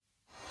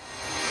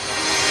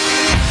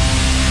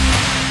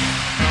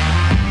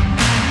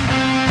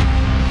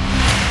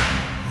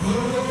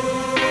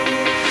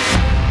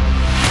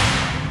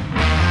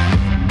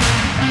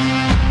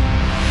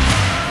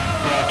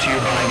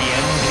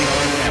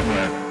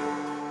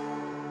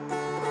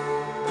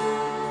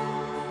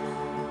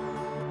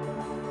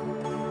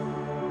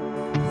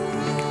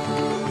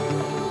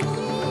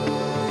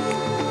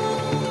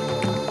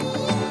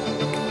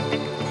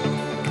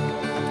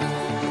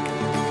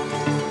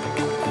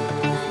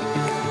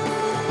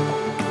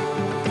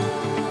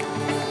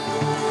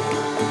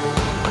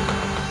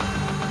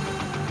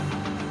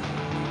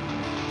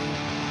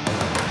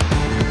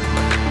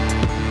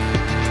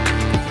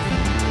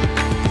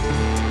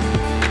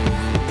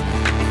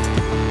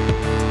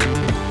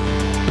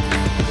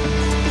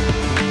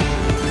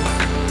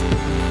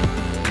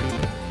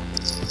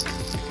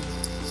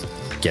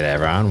G'day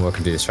everyone,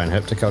 welcome to the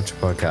Australian Herpetoculture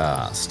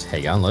Podcast. How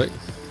you going, Luke?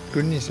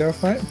 Good and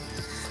yourself, mate?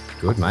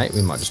 Good, mate.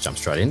 We might just jump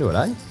straight into it,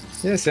 eh?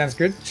 Yeah, sounds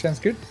good. Sounds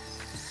good.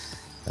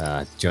 Do you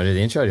want to do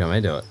the intro or do you want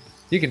me to do it?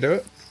 You can do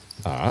it.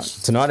 All right.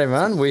 Tonight,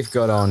 everyone, we've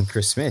got on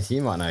Kris Smith.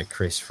 You might know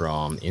Kris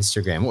from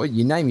Instagram. Well,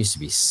 your name used to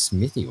be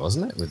Smithy,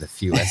 wasn't it? With a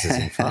few S's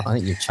in front. I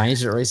think you've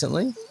changed it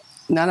recently.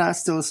 No, it's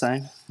still the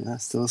same. No,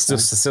 it's still the same.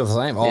 Still the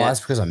same? Oh, yeah. That's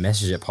because I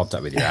messaged it, popped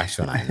up with your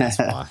actual name. That's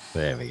why.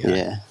 There we go.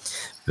 Yeah.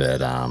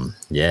 But,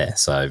 yeah,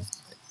 so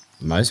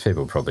most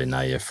people probably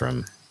know you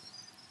from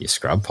your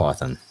scrub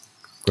python.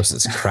 Of course,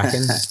 it's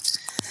cracking.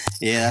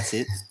 Yeah, that's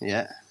it.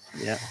 Yeah.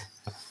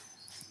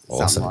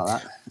 Awesome. Something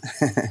like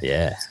that.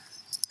 Yeah.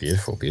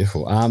 Beautiful,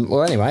 beautiful.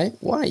 Well, anyway,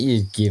 why don't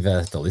you give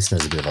the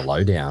listeners a bit of a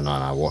lowdown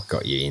on what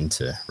got you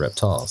into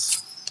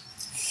reptiles?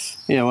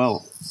 Yeah,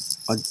 well,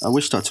 I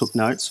wished I took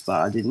notes, but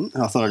I didn't.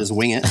 I thought I'd just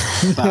wing it.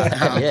 But,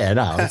 yeah,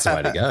 no, that's the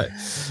way to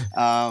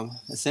go.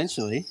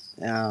 Essentially,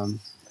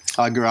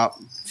 I grew up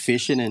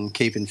fishing and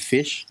keeping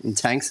fish in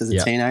tanks as a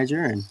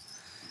teenager, and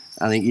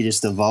I think you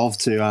just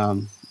evolved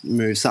to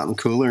move something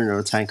cooler into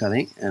a tank, I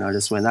think, and I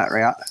just went that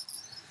route.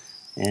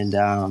 And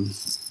I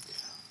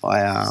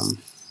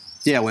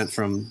went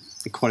from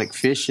aquatic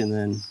fish and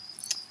then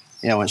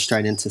I went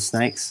straight into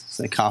snakes,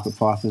 so carpet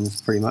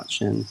pythons pretty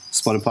much, and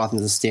spotted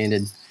pythons are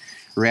standard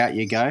route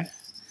you go.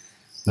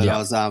 But I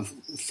was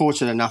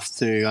fortunate enough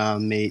to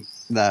meet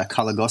the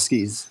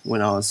Kalagoskis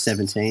when I was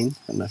 17. I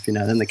don't know if you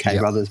know them, the K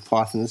Brothers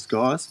Pythons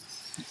guys.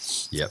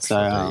 Yep.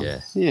 So,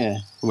 yeah.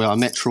 Well, I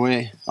met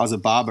Troy. I was a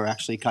barber,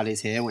 actually, cut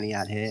his hair when he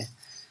had hair.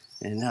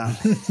 And so,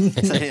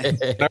 yeah.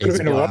 That would have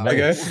been a while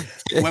ago.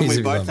 When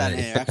we both had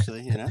hair,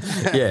 actually, you know.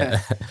 Yeah.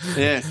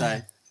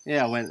 So,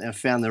 I went and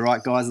found the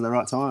right guys at the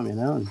right time, you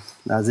know, and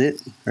that was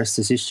it. Rest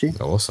is history.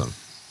 Awesome.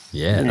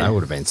 Yeah, they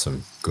would have been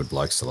some good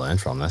blokes to learn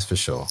from, that's for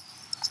sure.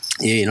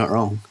 Yeah, you're not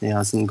wrong. Yeah, I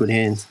was in good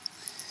hands.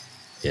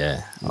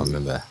 Yeah, I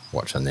remember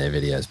watching their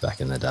videos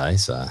back in the day,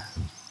 so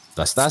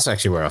that's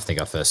actually where I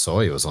think I first saw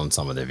you, was on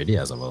some of their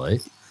videos, I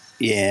believe.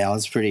 Yeah, I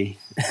was pretty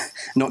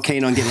not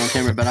keen on getting on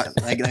camera, but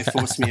they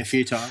forced me a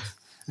few times.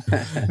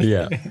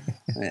 Yeah.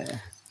 Yeah.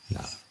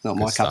 No, not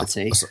my cup of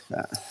tea.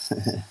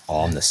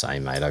 Oh, I'm the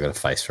same, mate. I got a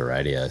face for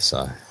radio,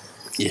 so.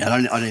 Yeah,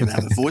 I don't even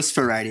have a voice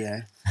for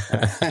radio.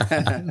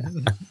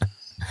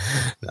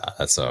 No,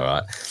 that's all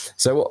right.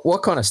 So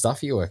what kind of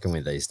stuff are you working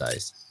with these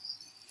days?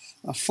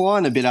 I'm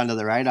flying a bit under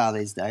the radar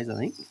these days, I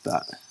think,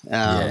 but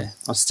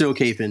I'm still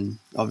keeping,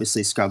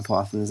 obviously, scrub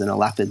pythons and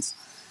elapids.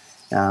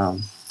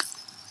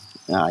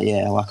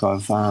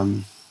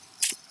 I've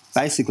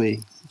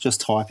basically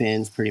just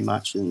taipans pretty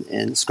much and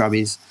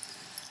scrubbies.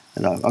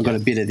 And I've got a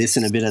bit of this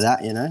and a bit of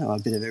that, you know, a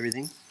bit of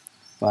everything.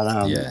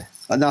 But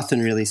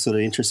nothing really sort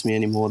of interests me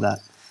anymore that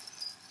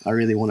I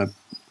really want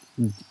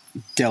to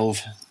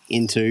delve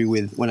into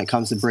with when it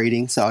comes to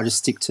breeding. So I just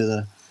stick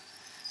to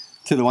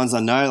the ones I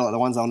know, like the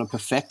ones I want to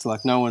perfect.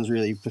 Like no one's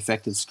really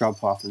perfected scrub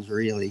pythons,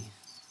 really.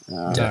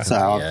 I've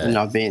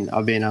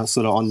been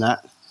sort of on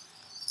that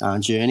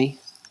journey,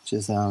 which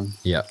is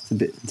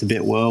it's a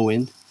bit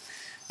whirlwind.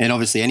 And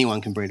obviously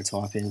anyone can breed a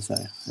taipan, so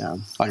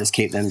I just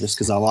keep them just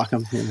because I like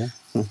them. You know?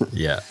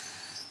 Yeah,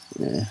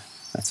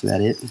 that's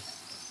about it.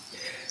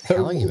 How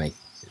long you make?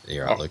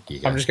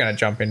 I'm just going to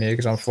jump in here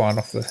because I'm flying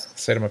off the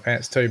seat of my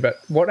pants too. But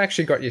what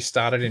actually got you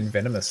started in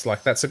venomous?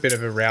 Like that's a bit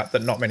of a route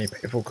that not many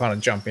people kind of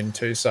jump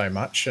into so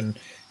much. And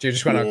do you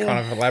just want to kind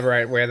of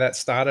elaborate where that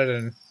started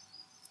and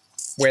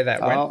where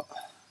that went?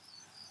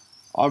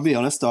 I'll be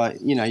honest.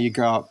 You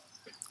grow up.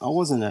 I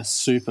wasn't a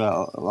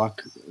super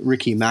like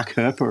Ricky Mack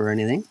herper or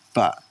anything,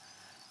 but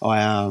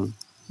I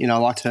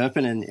liked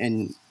herping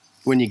and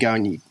when you go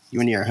and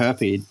when you're a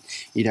herper,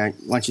 you don't,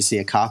 once you see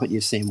a carpet,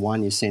 you've seen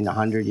one, you've seen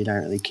 100, you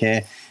don't really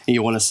care. And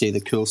you want to see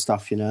the cool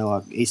stuff, you know,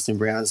 like Eastern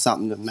Brown,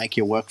 something that make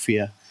you work for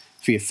your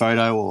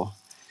photo or,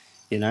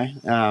 you know.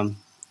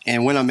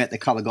 And when I met the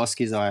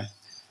Kalagoskis, I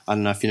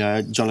don't know if you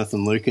know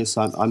Jonathan Lucas,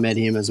 I met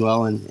him as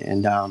well. And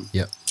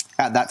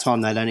at that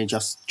time,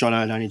 Jono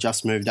had only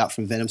just moved up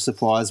from Venom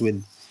Supplies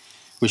with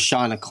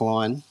Shana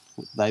Klein.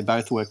 They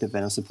both worked at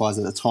Venom Supplies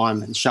at the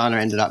time. And Shana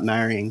ended up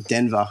marrying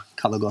Denver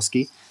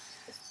Kalagoski.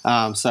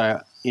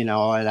 So, you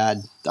know, I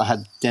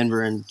had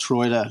Denver and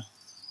Troy to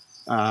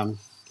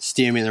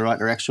steer me in the right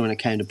direction when it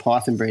came to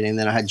python breeding.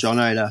 Then I had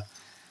Jono to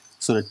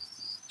sort of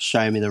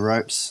show me the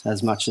ropes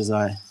as much as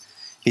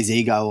his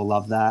ego will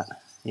love that.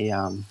 He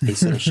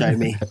sort of showed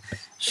me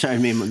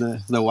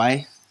the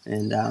way,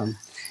 and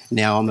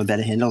now I'm a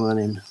better handler than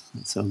him.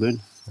 It's all good.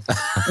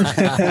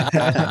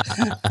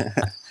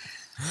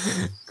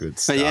 Good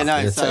stuff.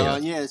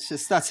 But it's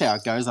just that's how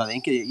it goes. I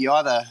think you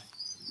either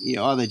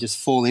just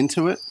fall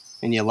into it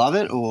and you love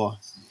it, or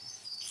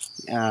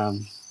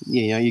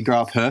you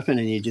grow up herping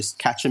and you just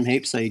catch them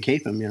heaps, so you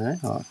keep them. You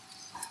know,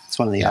 it's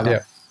one or the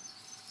other.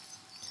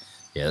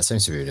 Yeah, that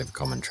seems to be a bit of a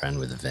common trend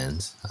with the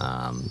Vens.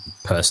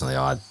 Personally,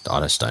 I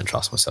just don't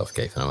trust myself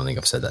keeping them. I think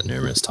I've said that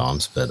numerous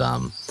times, but I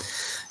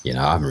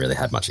haven't really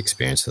had much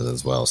experience with it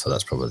as well, so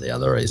that's probably the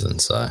other reason.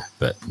 So,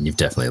 but you've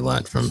definitely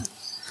learnt from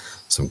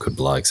some good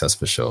blokes, that's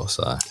for sure.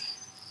 So,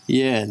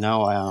 yeah,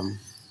 no,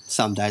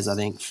 some days I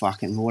think,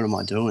 fucking, what am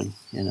I doing?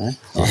 You know,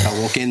 like I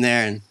walk in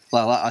there and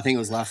I think it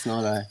was last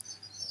night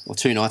or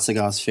 2 nights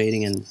ago I was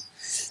feeding and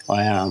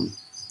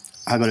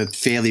I got a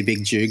fairly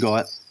big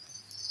dugite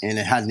and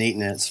it hadn't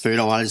eaten its food.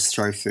 I just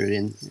throw food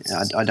in.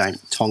 I don't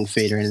tongue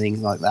feed or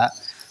anything like that.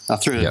 I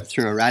threw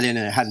a rat in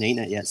and it hadn't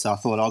eaten it yet, so I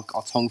thought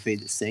I'll tongue feed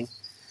this thing.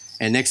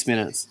 And next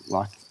minute it's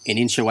like an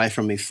inch away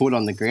from my foot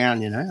on the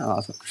ground, you know. I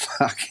was like,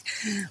 fuck.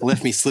 I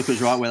left my slippers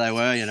right where they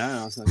were, you know. And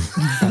I was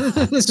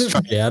like,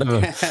 straight out of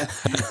them.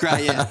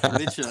 Great, yeah,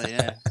 literally,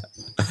 yeah.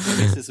 My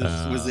missus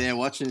was there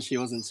watching. She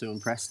wasn't too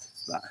impressed.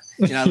 But,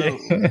 you know, little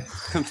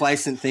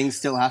complacent things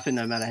still happen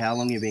no matter how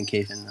long you've been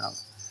keeping up.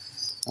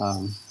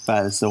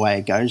 But it's the way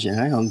it goes, you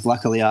know.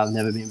 Luckily, I've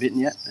never been bitten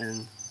yet.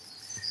 And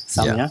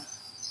somehow,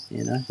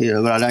 you know,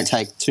 but I don't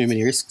take too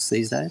many risks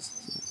these days.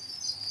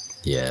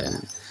 Yeah.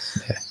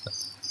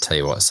 Tell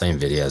you what, seeing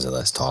videos of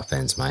those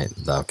taipans, mate,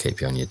 they'll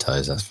keep you on your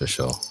toes, that's for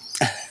sure.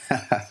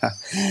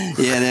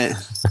 Yeah,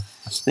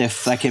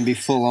 they can be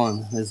full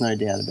on. There's no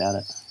doubt about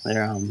it.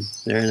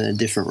 They're in a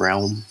different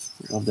realm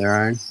of their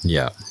own.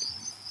 Yeah.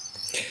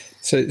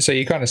 So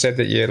you kind of said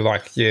that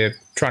you're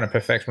trying to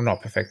perfect, well,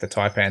 not perfect the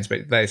taipans,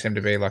 but they seem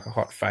to be like a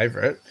hot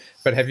favourite.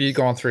 But have you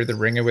gone through the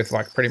ringer with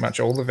like pretty much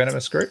all the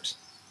venomous groups?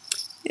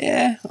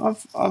 Yeah,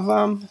 I've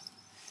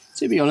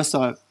to be honest,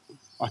 I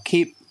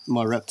keep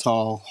my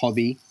reptile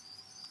hobby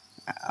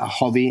a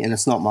hobby, and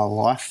it's not my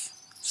life.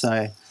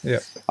 So yeah,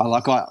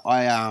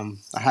 I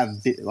have a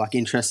bit like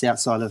interests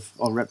outside of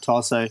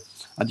reptiles. So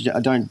I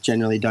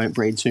don't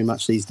breed too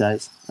much these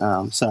days.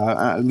 So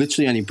I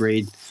literally only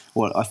breed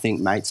what I think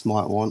mates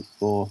might want,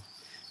 or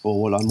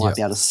what I might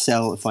be able to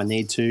sell if I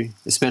need to.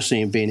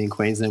 Especially in being in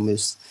Queensland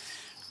with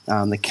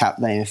the cap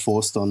they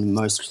enforced on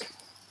most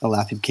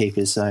elapid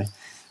keepers. So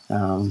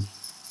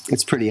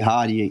it's pretty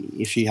hard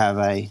if you have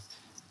a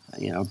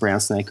brown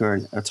snake or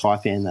a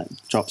taipan that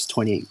drops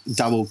 20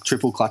 double,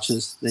 triple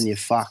clutches, then you're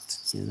fucked,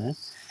 you know.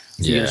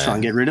 So you got to try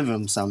and get rid of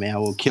them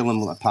somehow or kill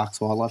them like Parks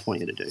Wildlife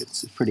want you to do.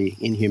 It's pretty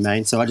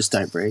inhumane, so I just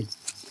don't breed.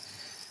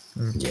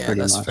 Yeah,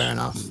 that's much fair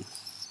enough.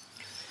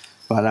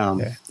 But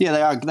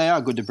they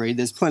are good to breed.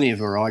 There's plenty of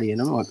variety in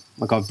them.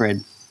 Like I've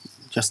bred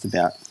just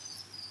about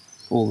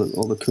all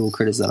the cool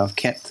critters that I've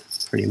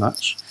kept, pretty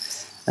much.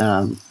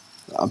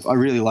 I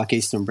really like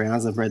Eastern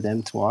Browns. I've bred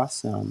them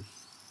twice.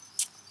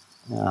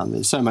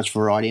 There's so much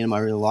variety in them. I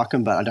really like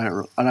them, but I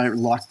don't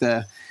like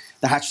the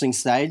hatchling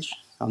stage.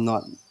 I'm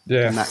not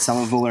Matt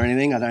Somerville or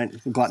anything. I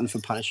don't glutton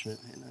for punishment.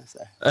 You know,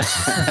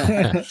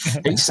 so.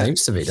 He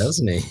seems to be,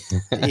 doesn't he?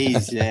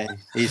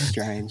 He's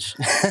strange.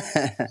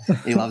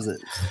 He loves it.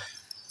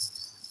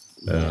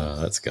 Oh,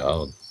 that's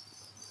gold.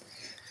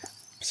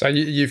 So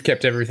you've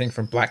kept everything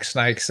from black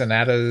snakes and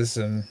adders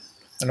and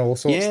all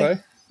sorts, though?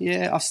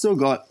 Yeah, I've still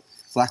got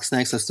black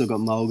snakes. I've still got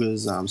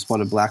mulgars,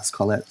 spotted blacks,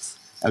 collets.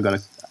 I've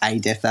got a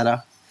death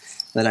adder.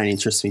 They don't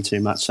interest me too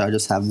much, so I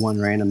just have one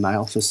random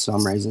male for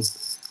some reason.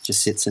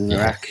 Just sits in the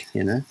rack,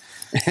 you know.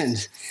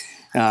 And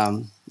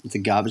it's a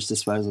garbage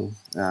disposal.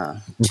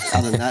 Other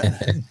than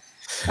that,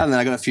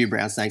 I got a few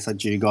brown snakes like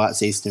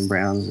dugites, Eastern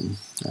Browns, and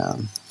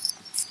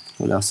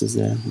what else is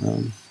there?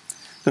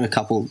 Got a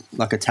couple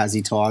like a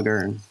Tassie tiger,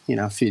 and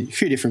a few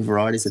different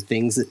varieties of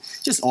things that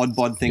just odd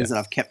bod things that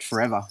I've kept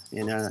forever.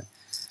 You know.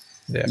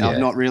 I'm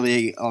not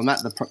really. I'm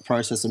at the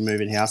process of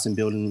moving house and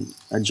building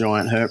a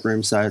giant herp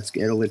room, so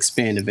it'll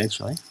expand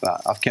eventually.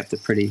 But I've kept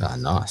it pretty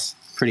nice,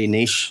 pretty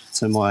niche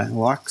to my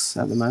likes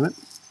at the moment.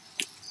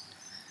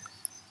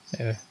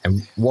 Yeah.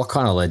 And what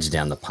kind of led you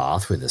down the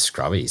path with the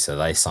scrubbies? Are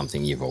they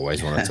something you've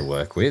always wanted to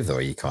work with,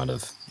 or you kind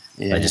of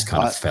they just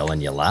kind of fell in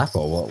your lap,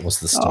 or what was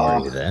the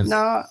story with them?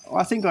 No,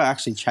 I think I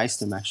actually chased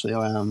them. Actually,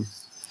 I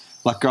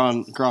like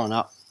growing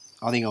up.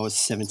 I think I was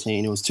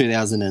 17. It was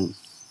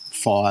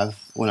 2005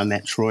 when I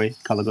met Troy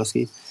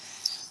Kalagoski.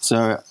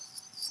 So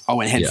I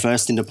went head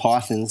first into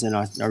pythons, and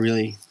I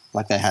really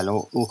they had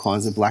all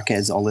kinds of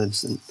blackheads,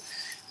 olives, and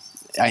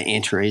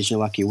Antaresia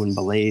like you wouldn't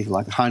believe,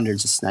 like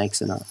hundreds of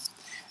snakes, and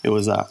it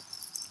was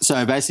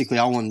so basically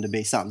I wanted to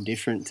be something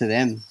different to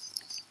them.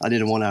 I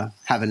didn't want to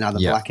have another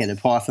black-headed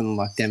python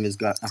like Denver's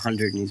got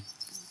 100 and he's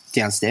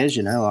downstairs,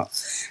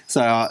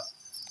 so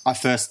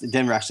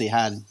Denver actually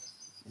had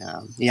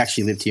he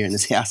actually lived here in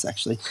this house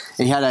actually.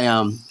 He had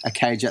a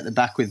cage at the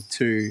back with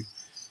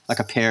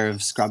a pair of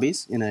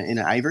scrubbies in an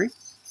aviary,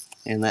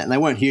 and they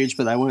weren't huge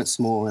but they weren't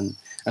small, and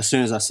as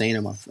soon as I seen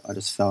them I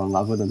just fell in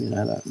love with them.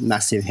 The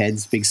massive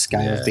heads, big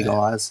scales, big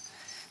eyes.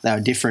 They were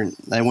different.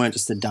 They weren't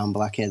just a dumb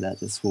blackhead that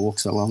just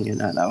walks along, They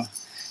were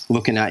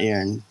looking at you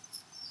and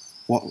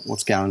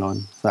what's going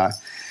on. So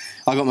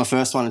I got my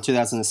first one in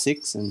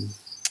 2006, and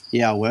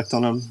I worked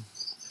on them,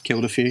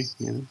 killed a few,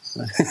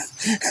 So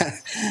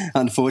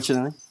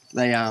unfortunately,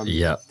 they're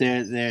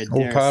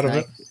all part of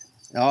it.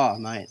 Oh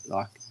mate,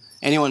 like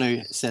anyone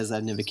who says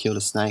they've never killed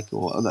a snake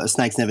or the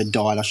snake's never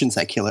died, I shouldn't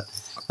say kill it.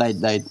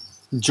 They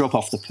drop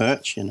off the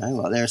perch,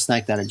 like they're a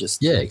snake that are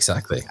just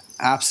exactly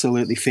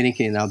absolutely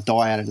finicky, and they'll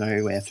die out of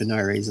nowhere for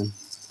no reason.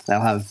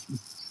 They'll have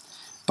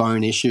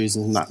bone issues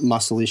and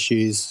muscle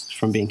issues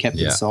from being kept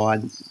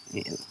inside.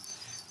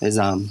 there's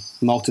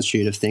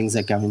multitude of things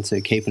that go into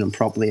keeping them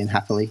properly and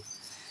happily.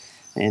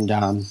 And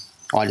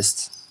I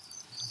just,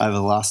 over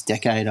the last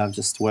decade, I've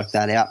just worked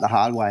that out the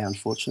hard way,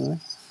 unfortunately.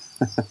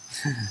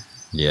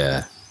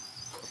 Yeah.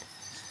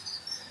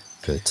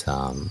 But,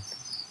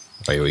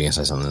 were you going to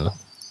say something else?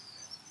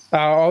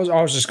 I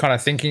was just kind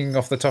of thinking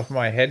off the top of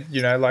my head,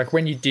 you know, like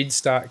when you did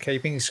start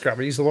keeping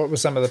scrubbies, what were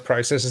some of the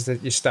processes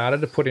that you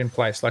started to put in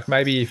place? Like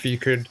maybe if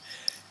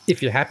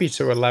you're happy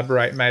to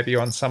elaborate maybe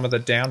on some of the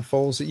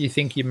downfalls that you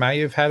think you may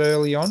have had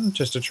early on,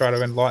 just to try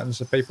to enlighten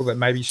some people that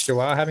maybe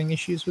still are having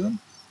issues with them.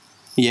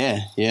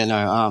 They're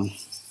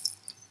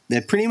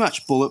pretty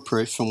much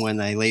bulletproof from when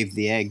they leave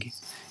the egg.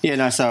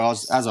 So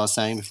as I was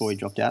saying before we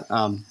dropped out,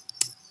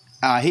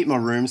 I keep my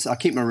rooms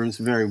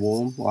very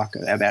warm, like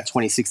about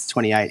 26 to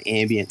 28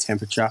 ambient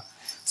temperature,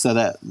 so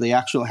that the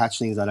actual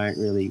hatchlings, I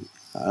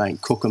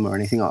don't cook them or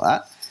anything like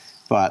that.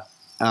 But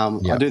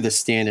I do the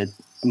standard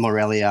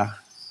Morelia,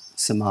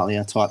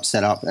 Somalia type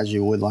setup as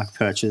you would like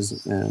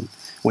perches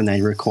when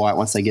they require,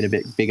 once they get a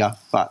bit bigger.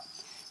 But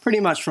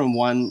pretty much from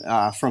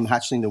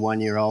hatchling to 1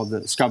 year old,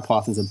 the scrub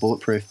pythons are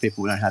bulletproof.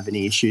 People don't have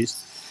any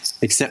issues,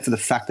 except for the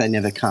fact they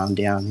never calm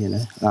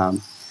down.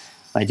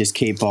 They just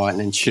keep biting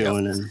and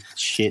chewing and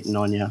shitting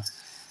on you,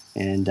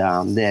 and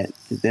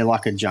they're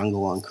like a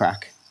jungle on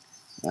crack.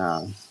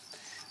 And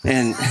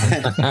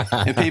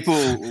and people,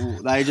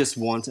 they just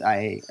want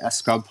a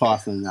scrub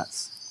python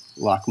that's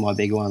like my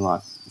big one,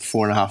 like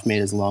 4.5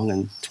 meters long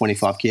and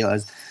 25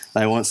 kilos.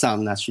 They want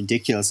something that's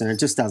ridiculous, and it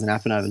just doesn't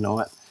happen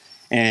overnight.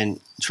 And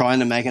trying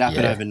to make it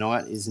happen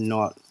overnight is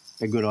not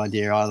a good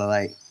idea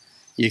either.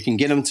 You can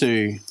get them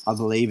to, I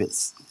believe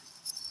it's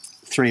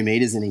 3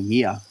 meters in a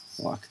year.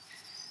 Like,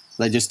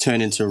 they just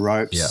turn into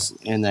ropes,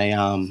 and they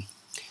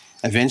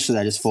eventually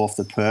they just fall off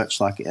the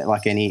perch like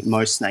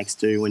most snakes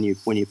do when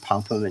you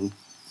pump them and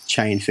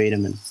chain feed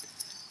them and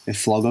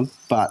flog them.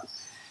 But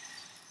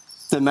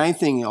the main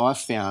thing I've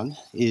found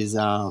is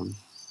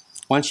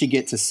once you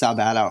get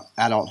to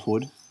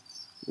adulthood,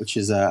 which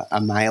is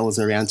a male is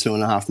around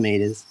 2.5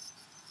 meters,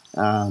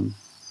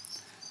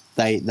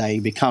 they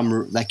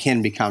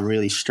can become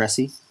really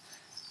stressy.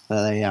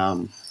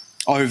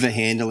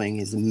 Overhandling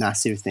is a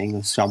massive thing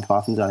with scrub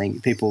pythons. I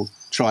think people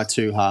try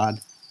too hard,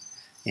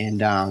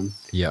 and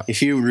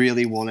if you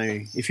really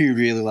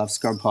love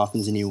scrub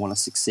pythons and you want to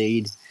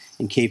succeed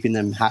in keeping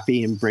them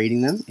happy and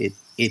breeding them,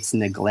 it's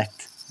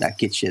neglect that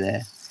gets you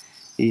there.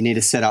 You need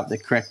to set up the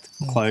correct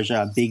enclosure,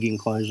 a big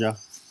enclosure,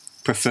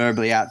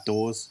 preferably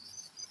outdoors,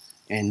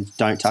 and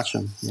don't touch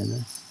them.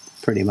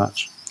 Pretty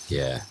much.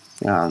 Yeah.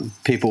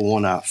 People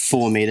want a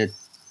 4 meter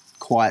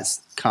quiet,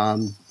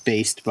 calm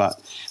beast,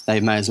 but they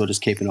may as well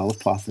just keep an olive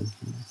python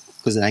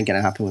because it ain't going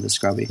to happen with a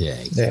scrubby. Yeah,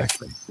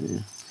 exactly. Yeah.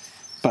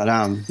 But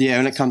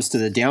when it comes to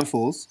the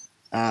downfalls,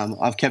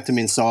 I've kept them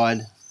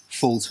inside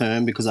full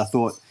term because I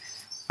thought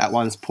at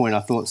one point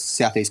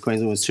Southeast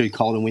Queensland was too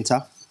cold in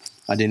winter.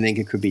 I didn't think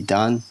it could be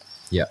done.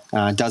 Yeah,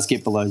 it does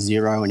get below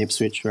zero in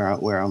Ipswich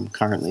where I'm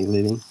currently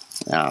living.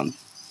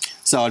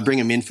 So I'd bring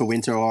them in for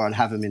winter, or I'd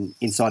have them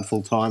inside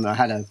full time. I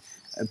had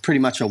pretty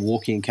much a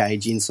walk-in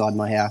cage inside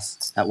my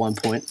house at one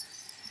point.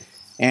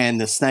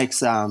 And the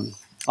snakes, I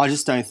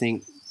just don't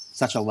think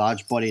such a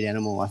large-bodied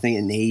animal. I think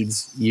it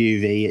needs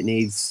UV, it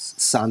needs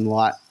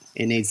sunlight,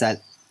 it needs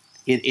that.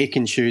 It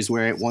can choose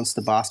where it wants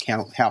to bask,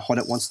 how hot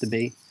it wants to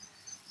be.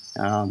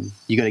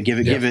 You got to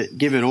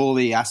give it all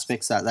the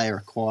aspects that they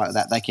require,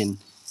 that they can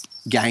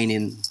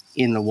gain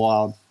in the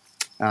wild,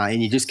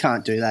 and you just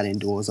can't do that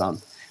indoors.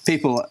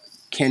 People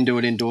can do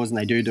it indoors, and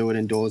they do it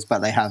indoors, but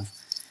they have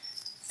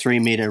 3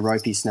 meter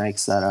ropey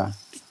snakes that are,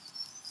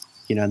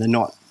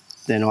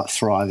 they're not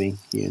thriving,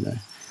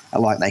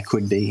 like they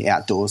could be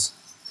outdoors.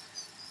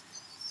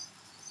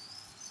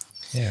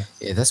 Yeah,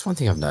 that's one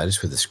thing I've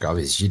noticed with the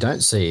scrubbies.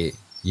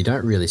 You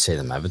don't really see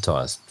them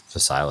advertised for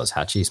sale as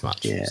hatchies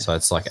much. Yeah. So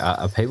it's like,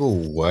 are people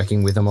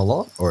working with them a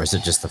lot, or is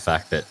it just the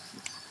fact that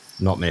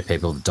not many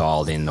people have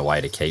dialed in the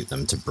way to keep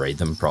them, to breed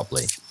them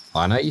properly?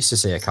 I know I used to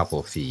see a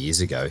few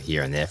years ago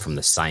here and there from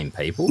the same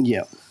people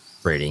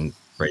breeding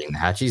the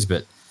hatchies,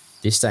 but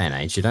this day and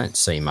age, you don't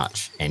see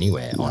much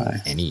anywhere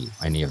on any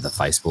of the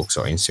Facebooks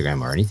or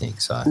Instagram or anything.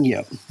 So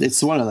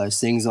it's one of those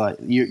things, like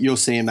you'll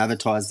see them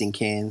advertised in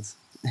cans,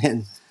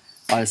 and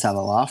I just have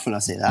a laugh when I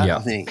see that. I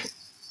think,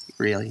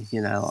 really,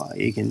 like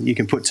you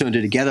can put two and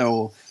two together.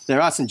 Or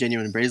there are some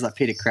genuine breeders, like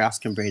Peter Krause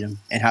can breed them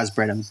and has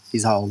bred them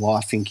his whole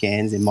life in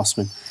cans in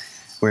Mossman,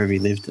 wherever he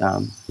lived.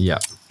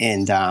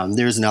 And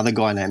there is another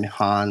guy named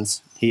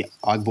Hans.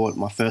 I bought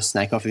my first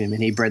snake off of him,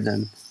 and he bred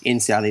them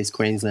in Southeast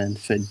Queensland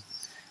for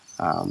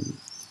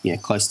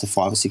close to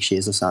 5 or 6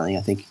 years or something,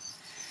 I think.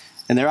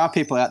 And there are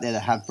people out there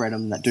that have bred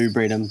them, that do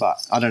breed them,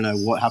 but I don't know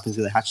what happens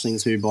with the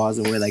hatchlings, who buys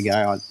them, where they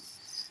go.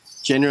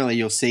 Generally,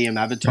 you'll see them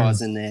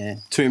advertised, and they're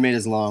 2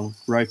 meters long,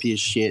 ropey as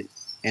shit,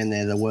 and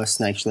they're the worst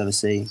snakes you'll ever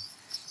see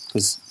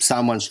because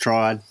someone's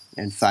tried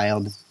and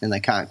failed, and they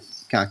can't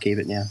keep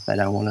it now. They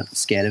don't want it,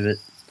 scared of it.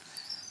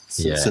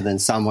 So then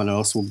someone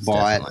else will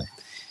buy it.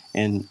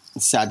 And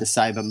it's sad to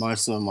say, but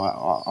most of them,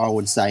 I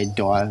would say,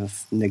 die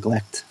of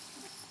neglect.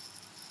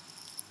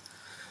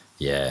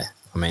 Yeah.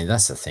 I mean,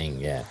 that's the thing,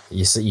 yeah.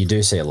 You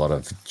do see a lot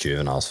of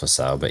juveniles for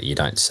sale, but you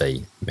don't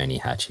see many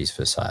hatchies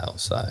for sale.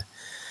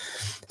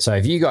 So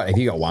have you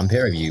got one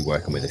pair, or are you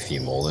working with a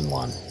few more than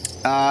one?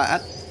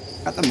 At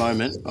the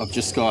moment, I've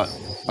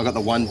got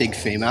the one big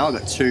female, I've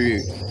got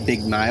two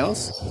big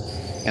males,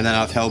 and then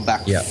I've held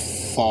back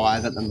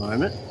 5 at the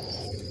moment.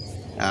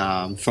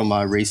 From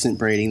my recent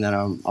breeding that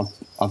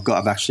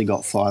I've actually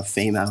got 5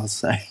 females,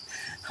 so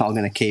I'm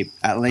going to keep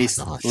at least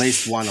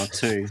 1 or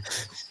 2.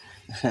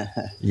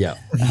 Yeah.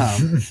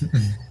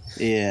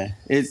 Yeah,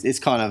 it's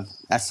kind of,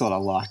 that's what I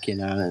like, you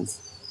know. And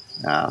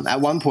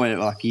at one point,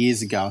 like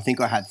years ago, I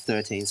think I had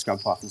 13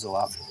 scrub pythons all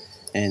up,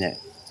 and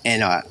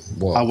I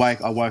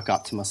woke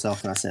up to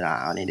myself and I said,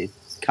 I need to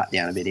cut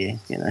down a bit here,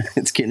 you know.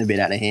 It's getting a bit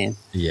out of hand.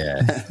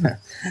 Yeah.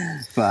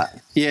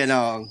 But yeah,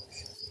 no,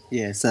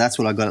 yeah. So that's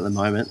what I got at the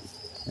moment.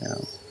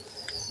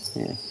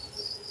 Yeah.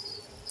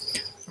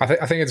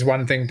 I think it's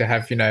one thing to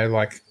have, you know,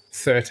 like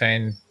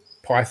 13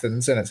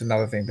 pythons, and it's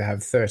another thing to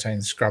have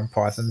 13 scrub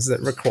pythons that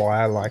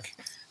require like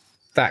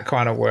that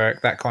kind of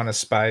work, that kind of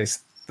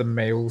space, the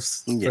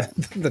meals,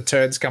 the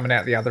turds coming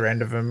out the other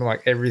end of them,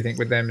 like everything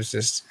with them is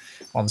just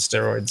on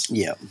steroids.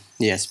 Yeah,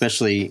 yeah,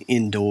 especially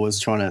indoors,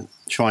 trying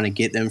to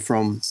get them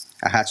from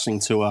a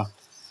hatchling to a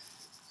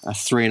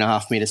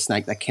 3.5 meter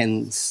snake that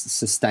can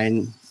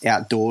sustain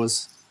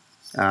outdoors.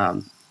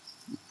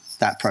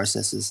 That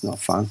process is not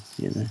fun,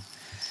 you know.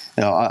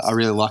 I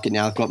really like it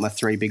now. I've got my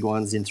 3 big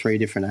ones in 3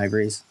 different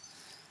aviaries.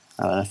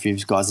 I don't know if you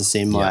guys have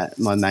seen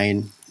my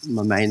main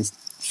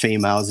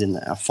females in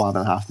a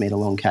 5.5 meter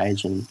long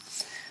cage, and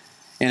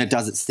it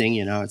does its thing,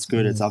 you know. It's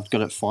good. I've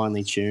got it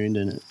finely tuned,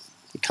 and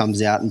it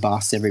comes out and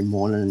basks every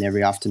morning and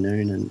every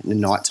afternoon, and at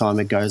night time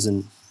it goes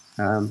and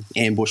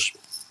ambush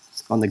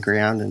on the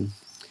ground and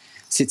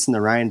sits in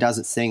the rain, does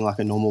its thing like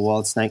a normal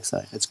wild snake.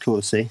 So it's cool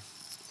to see.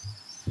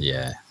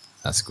 Yeah,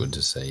 that's good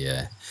to see.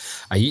 Yeah.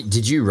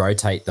 Did you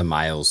rotate the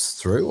males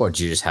through, or did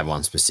you just have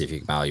one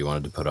specific male you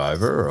wanted to put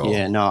over? Or?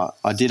 Yeah, no,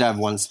 I did have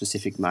one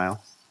specific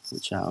male,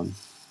 which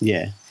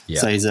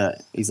So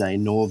he's a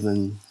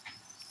northern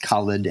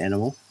coloured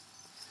animal.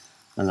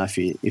 I don't know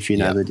if you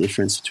know the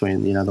difference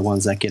between, you know, the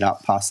ones that get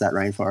up past that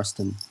rainforest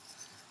and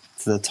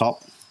to the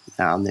top.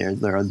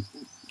 They're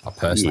I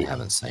personally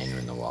haven't seen them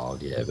in the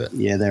wild, but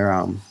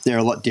they're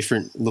a lot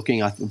different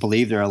looking. I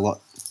believe they're a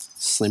lot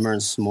slimmer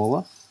and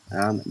smaller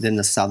than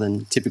the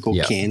southern typical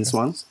Cairns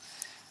ones.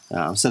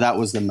 So that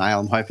was the male.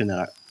 I'm hoping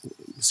that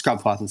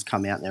scrub pythons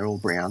come out and they're all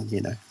brown,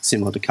 you know,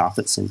 similar to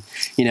carpets, and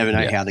you never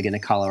know how they're going to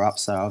colour up.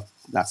 So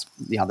that's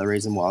the other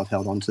reason why I've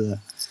held on to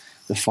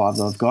the 5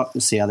 that I've got,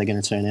 to see how they're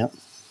going to turn out.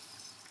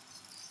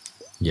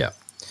 Yeah.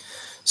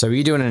 So were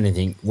you doing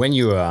anything when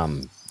you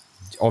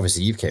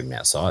obviously you've kept them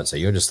outside, so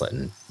you're just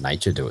letting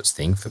nature do its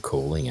thing for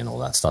cooling and all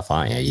that stuff,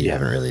 aren't you? You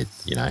haven't really,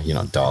 you know, you're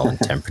not dialing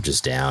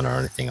temperatures down or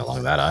anything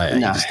along that, are you?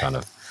 No. You're just kind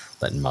of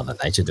letting Mother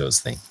Nature do its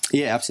thing.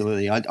 Yeah,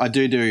 absolutely. I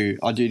do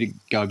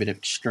go a bit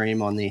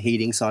extreme on the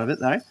heating side of it,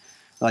 though.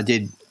 I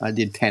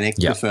did panic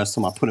the first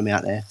time I put them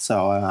out there.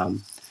 So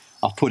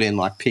I put in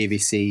like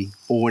PVC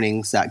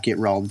awnings that get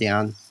rolled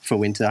down for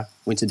winter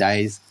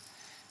days,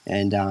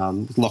 and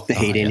lock the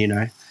heat in, you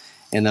know.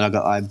 And then I've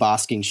got a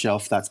basking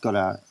shelf that's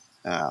got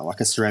like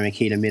a ceramic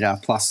heat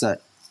emitter plus a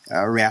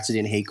routed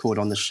in heat cord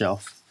on the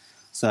shelf.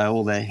 So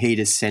all the heat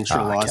is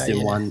centralised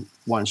in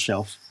one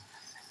shelf.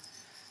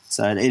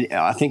 So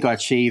I think I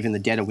achieve in the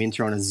dead of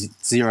winter on a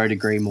 0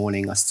 degree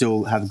morning, I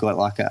still have got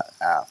like a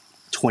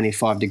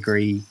 25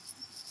 degree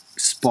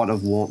spot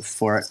of warmth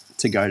for it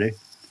to go to.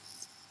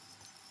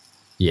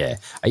 Yeah.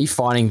 Are you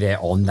finding they're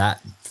on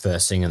that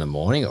first thing in the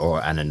morning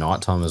and at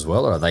night time as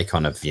well? Or are they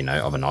kind of, you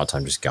know, of a night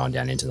time just going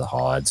down into the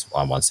hides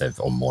or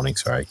morning,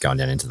 going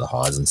down into the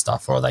hides and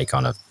stuff? Or are they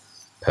kind of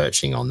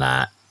perching on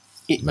that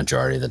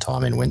majority of the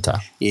time in winter?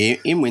 Yeah,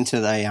 in winter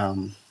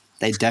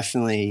they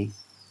definitely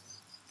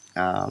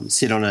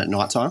sit on it at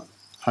night time,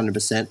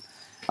 100%.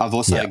 I've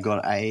also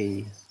got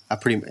a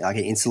pretty like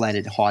an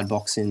insulated hide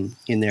box in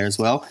there as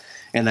well,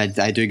 and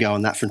they do go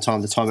on that from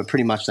time to time, but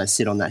pretty much they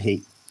sit on that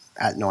heat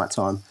at night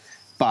time.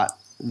 But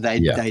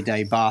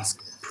they bask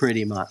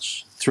pretty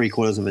much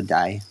 3/4 of a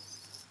day.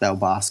 They'll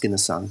bask in the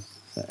sun.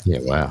 So,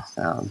 wow.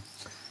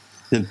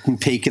 The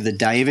peak of the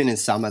day, even in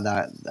summer,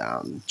 that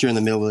during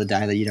the middle of the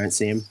day that you don't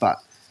see them,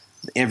 but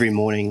every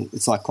morning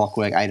it's like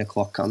clockwork. 8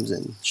 o'clock comes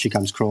and she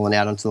comes crawling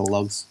out onto the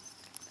logs.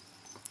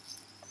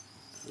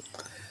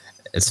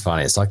 It's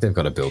funny. It's like they've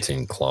got a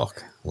built-in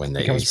clock when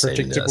they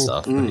see that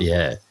stuff.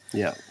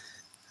 Yeah,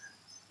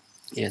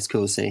 it's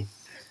cool to see.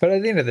 But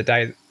at the end of the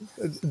day,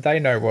 they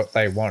know what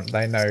they want.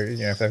 They know, you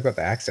know, if they've got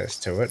the access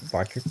to it,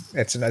 like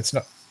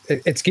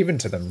it's given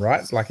to them,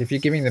 right? Like if you're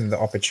giving them the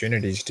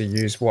opportunities to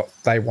use what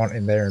they want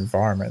in their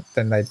environment,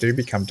 then they do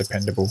become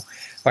dependable.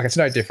 Like it's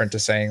no different to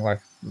saying,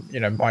 like,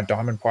 you know, my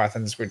diamond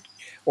pythons would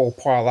all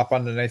pile up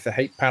underneath the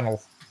heat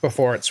panel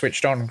before it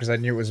switched on because they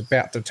knew it was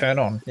about to turn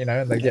on, you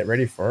know, and they get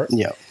ready for it.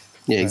 Yeah,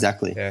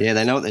 exactly. Yeah,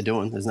 they know what they're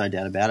doing. There's no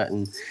doubt about it.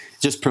 And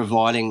just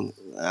providing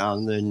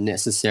the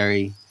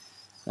necessary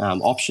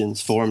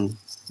options for them,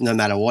 no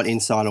matter what,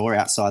 inside or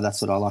outside.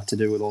 That's what I like to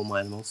do with all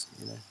my animals.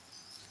 You know.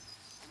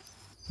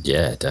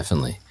 Yeah,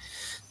 definitely.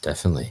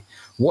 Definitely.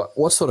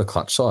 What sort of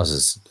clutch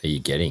sizes are you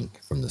getting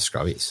from the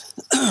scrubbies?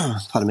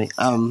 Pardon me.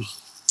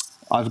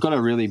 I've got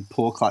a really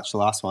poor clutch. The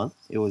last one,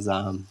 it was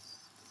I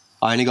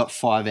only got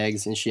 5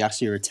 eggs, and she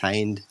actually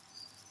retained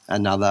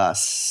another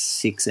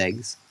 6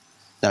 eggs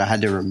that I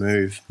had to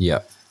remove. Yeah.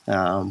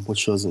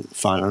 Which wasn't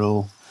fun at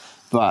all.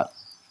 But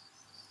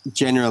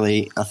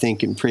generally, I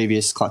think in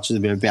previous clutches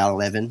have been about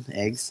 11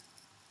 eggs.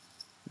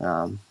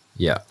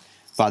 Yeah.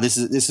 But this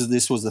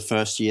was the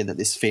first year that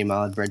this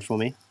female had bred for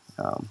me.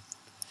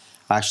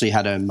 I actually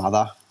had her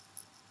mother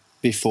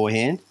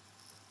beforehand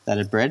that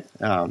had bred.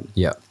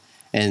 Yeah.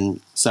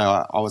 And so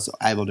I was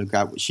able to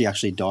grab. She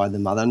actually died, the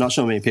mother. I'm not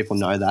sure many people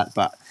know that,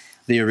 but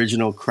the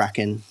original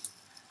Kraken,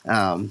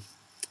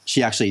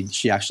 she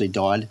actually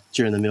died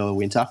during the middle of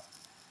winter.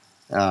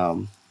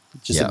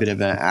 Just a bit of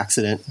an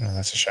accident. Oh,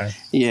 that's a shame.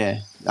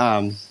 Yeah.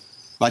 I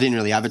didn't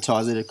really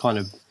advertise it. It kind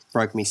of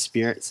broke me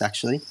spirits,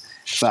 actually.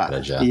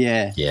 But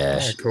yeah,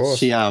 of course.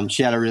 She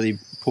had a really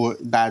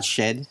bad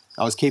shed.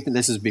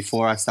 This was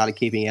before I started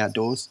keeping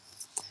outdoors.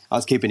 I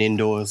was keeping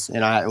indoors,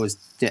 and it was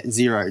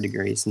 0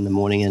 degrees in the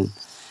morning, and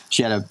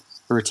she had a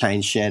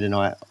retained shed, and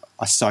I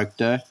soaked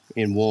her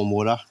in warm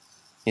water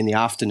in the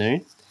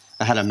afternoon.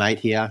 I had a mate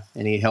here,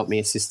 and he helped me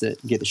assist it,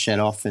 get the shed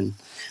off, and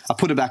I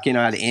put her back in.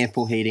 I had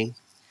ample heating,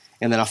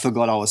 and then I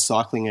forgot I was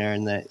cycling her,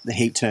 and the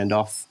heat turned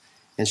off,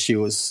 and she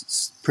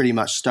was pretty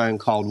much stone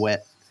cold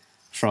wet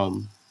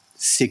from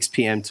 6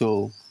 p.m.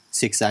 till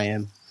 6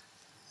 a.m.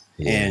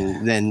 Yeah.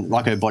 And then,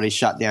 like, her body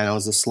shut down. It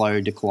was a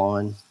slow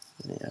decline.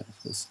 Yeah,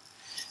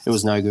 it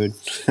was no good.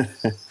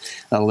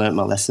 I learnt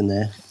my lesson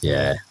there.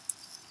 Yeah.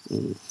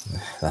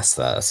 That's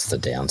the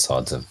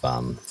downsides of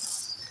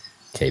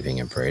keeping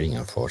and breeding,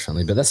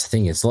 unfortunately. But that's the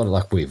thing. It's a lot of,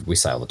 like we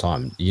say all the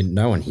time,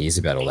 no one hears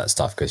about all that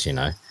stuff because,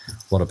 a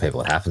lot of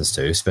people it happens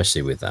to,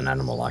 especially with an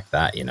animal like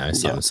that,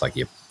 So it's like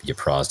your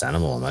prized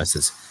animal almost.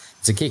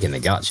 It's a kick in the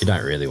guts. You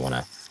don't really want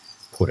to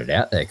put it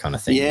out there kind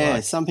of thing. Yeah,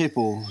 some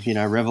people,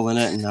 revel in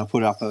it and they'll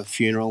put up a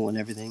funeral and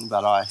everything,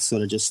 but I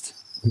sort of just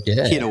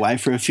hid away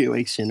for a few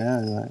weeks, It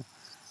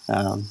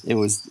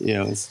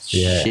was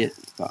shit,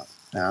 but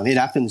it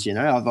happens,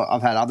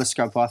 I've had other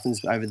scrub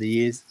pythons over the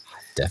years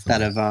that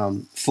have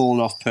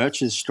fallen off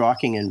perches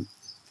striking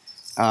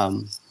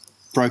and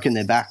broken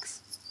their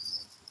backs.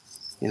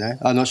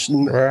 I'm not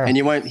sure, wow. And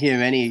you won't hear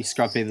many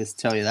scrub keepers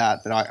tell you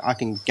that, but I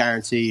can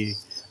guarantee you,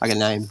 I can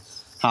name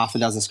half a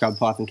dozen scrub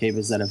python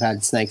keepers that have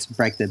had snakes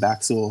break their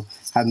backs or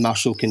have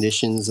muscle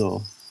conditions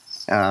or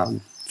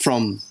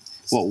from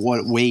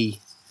what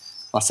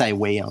I say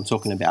we, I'm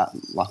talking about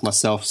like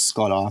myself,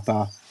 Scott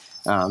Iper,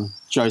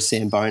 Joe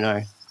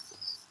Sambono,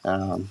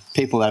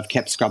 people that have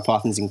kept scrub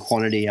pythons in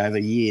quantity over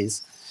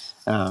years.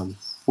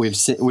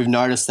 We've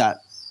noticed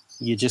that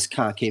you just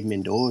can't keep them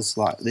indoors.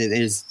 Like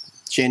there's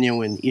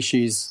genuine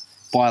issues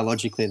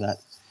biologically that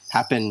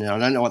happen, and I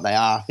don't know what they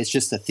are. It's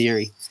just a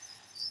theory,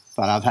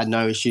 but I've had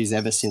no issues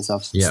ever since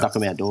I've stuck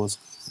them outdoors.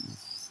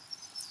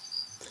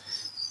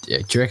 Yeah,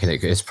 do you reckon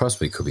it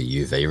possibly could be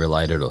UV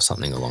related or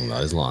something along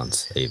those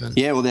lines even?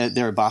 Yeah, well,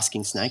 they're a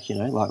basking snake,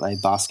 like they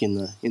bask in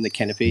the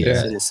canopy,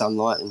 in the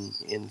sunlight and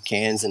in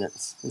cans, and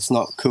it's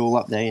not cool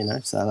up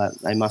there, so that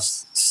they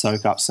must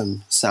soak up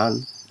some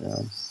sun.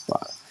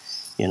 But,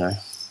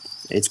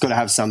 it's got to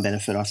have some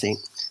benefit, I think.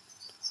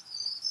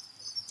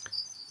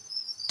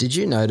 Did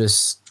you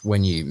notice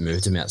when you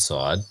moved them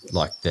outside,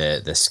 like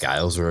their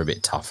scales were a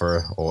bit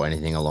tougher or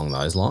anything along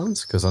those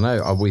lines? Because I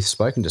know we've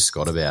spoken to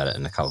Scott about it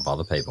and a couple of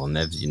other people,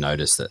 and you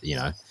noticed that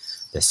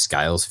their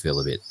scales feel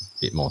a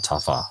bit more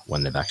tougher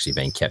when they've actually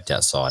been kept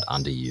outside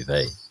under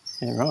UV.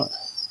 Yeah, right.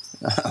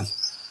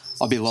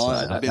 I'll be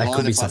lying. So that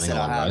could be something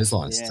along those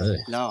lines too.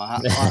 No,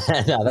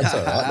 no, that's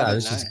all right. I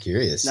was just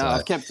curious. No,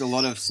 I've kept a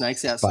lot of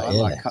snakes outside,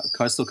 like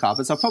coastal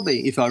carpets.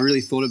 If I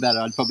really thought about it,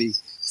 I'd probably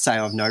say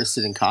I've noticed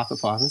it in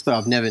carpet pythons, but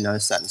I've never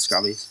noticed that in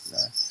scrubbies.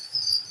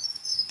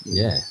 No.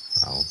 Yeah.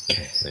 Oh,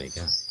 there you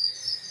go.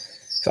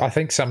 So I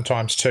think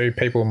sometimes too,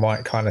 people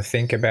might kind of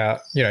think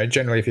about,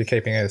 generally if you're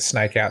keeping a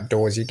snake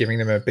outdoors, you're giving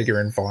them a bigger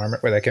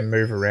environment where they can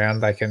move around.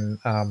 They can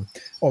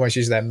almost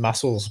use their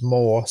muscles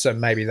more. So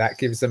maybe that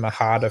gives them a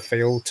harder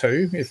feel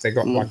too, if they've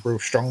got like real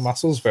strong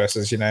muscles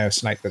versus, a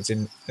snake that's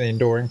in an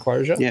indoor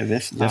enclosure. Yeah,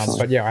 definitely.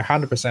 But yeah, I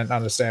 100%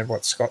 understand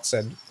what Scott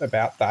said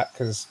about that,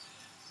 because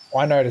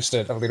I noticed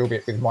it a little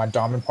bit with my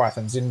diamond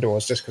pythons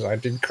indoors just because I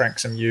did crank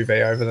some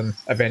UV over them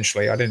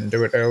eventually. I didn't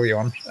do it early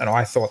on, and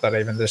I thought that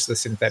even just the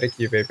synthetic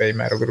UVB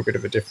made a little bit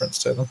of a difference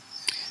to them.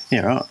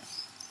 Yeah, right.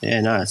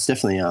 Yeah, no, it's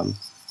definitely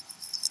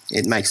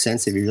it makes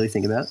sense if you really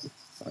think about it.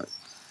 But,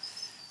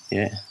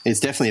 yeah,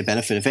 it's definitely a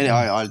benefit.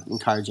 I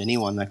encourage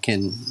anyone that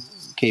can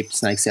keep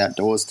snakes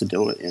outdoors to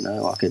do it.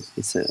 Like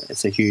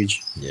it's a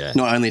huge. Yeah.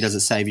 Not only does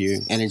it save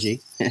you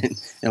energy and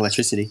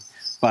electricity,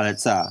 but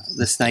it's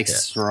the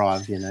snakes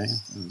thrive,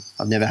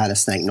 I've never had a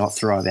snake not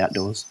thrive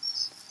outdoors.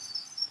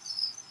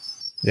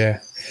 Yeah,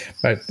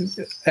 but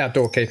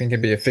outdoor keeping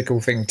can be a fickle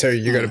thing too.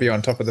 You got to be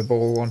on top of the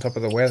ball, on top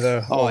of the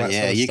weather. Oh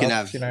yeah, you can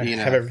have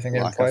have everything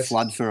like in place. A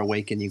flood for a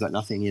week and you got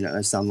nothing,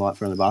 no sunlight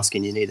from the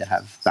basket. You need to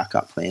have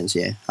backup plans.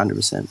 Yeah,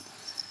 100%.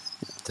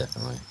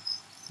 definitely.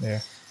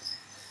 Yeah.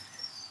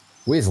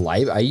 With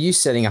lay, are you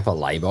setting up a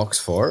lay box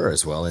for her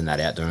as well in that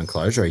outdoor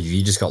enclosure, or have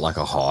you just got like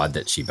a hide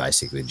that she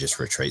basically just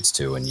retreats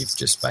to, and you've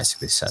just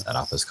basically set that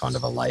up as kind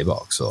of a lay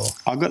box? Or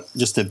I've got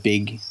just a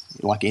big,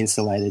 like,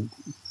 insulated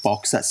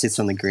box that sits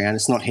on the ground.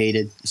 It's not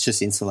heated. It's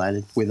just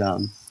insulated with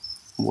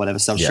whatever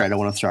substrate I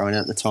want to throw in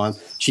at the time.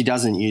 She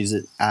doesn't use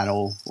it at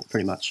all,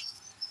 pretty much.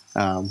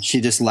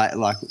 She just like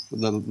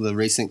the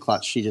recent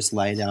clutch. She just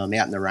laid out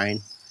in the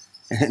rain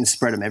and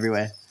spread them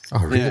everywhere.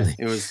 oh, really? Yeah,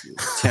 it was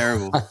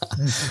terrible.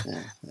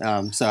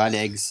 So I had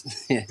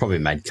eggs. Yeah. Probably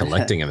made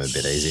collecting them a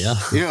bit easier.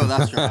 Yeah, well,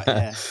 that's right.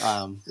 Yeah,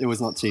 it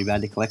was not too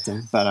bad to collect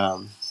them,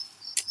 but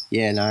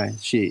yeah, no,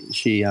 she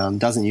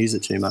doesn't use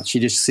it too much. She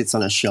just sits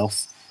on a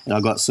shelf, and I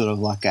got sort of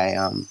like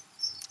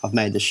I've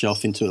made the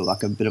shelf into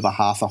like a bit of a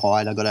half a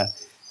hide. I got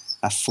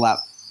a flap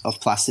of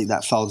plastic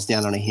that folds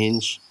down on a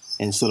hinge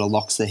and sort of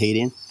locks the heat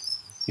in,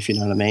 if you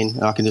know what I mean.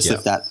 And I can just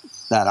lift that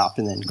up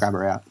and then grab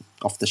her out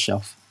off the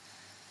shelf.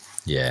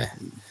 Yeah.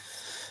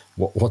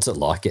 What's it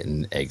like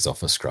getting eggs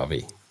off a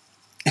scrubby?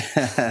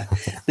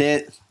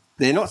 They're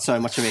not so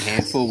much of a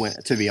handful,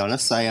 to be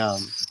honest. They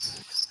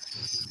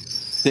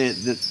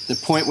the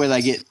point where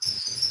they get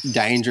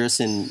dangerous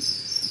and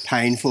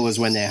painful is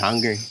when they're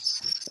hungry.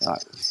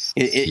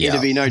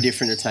 It'd be no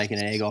different to taking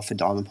an egg off a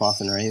diamond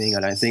python or anything. I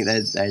don't think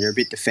they're a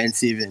bit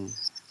defensive, and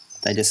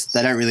they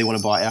don't really want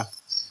to bite you.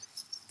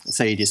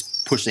 So you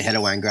just push the head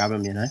away and grab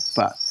them, you know.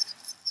 But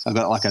I've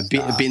got like a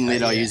bin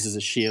lid I use as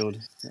a shield,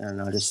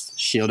 and I just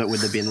shield it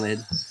with the bin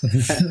lid.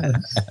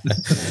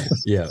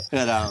 Yeah.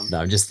 But, no,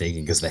 I'm just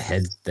thinking because the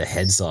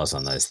head size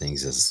on those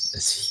things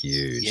is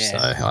huge.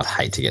 Yeah. So I'd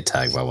hate to get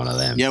tagged by one of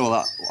them. Yeah,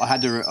 well,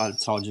 I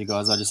told you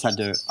guys, I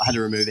had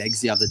to remove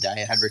eggs the other day.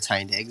 I had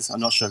retained eggs. I'm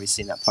not sure if you've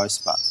seen that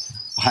post, but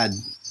I had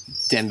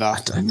Denver. I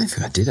don't know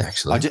if I did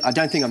actually. I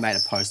don't think I made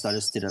a post. I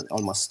just did it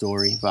on my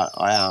story. But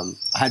I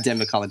had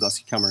Denver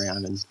Kalagosky come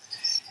around, and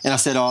I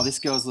said, oh, this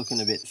girl's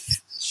looking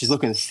she's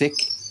looking thick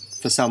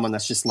for someone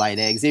that's just laid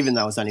eggs. Even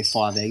though it was only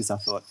 5 eggs, I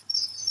thought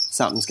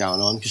something's going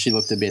on because she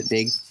looked a bit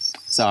big.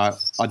 So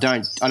I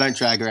don't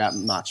drag her out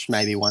much,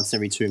 maybe once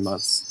every 2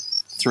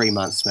 months, 3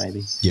 months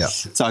maybe. Yeah.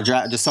 So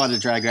I decided to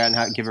drag her out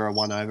and give her a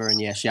one over,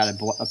 and yeah, she had a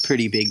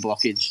pretty big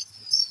blockage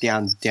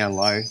down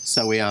low.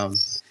 So we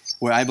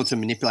were able to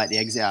manipulate the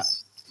eggs out.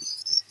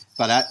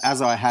 But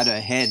as I had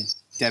her head,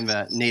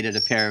 Denver needed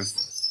a pair of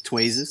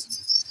tweezers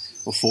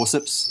or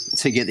forceps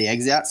to get the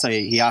eggs out. So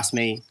he asked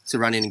me to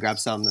run in and grab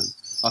some, and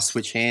I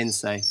switch hands.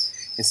 So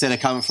instead of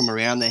coming from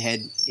around the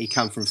head, he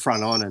come from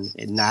front on, and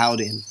it nailed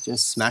him,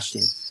 just smashed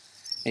him.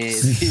 He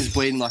was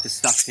bleeding like a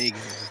stuck pig. It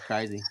was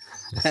crazy.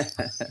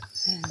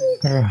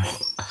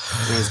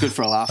 It was good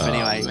for a laugh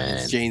anyway. Man.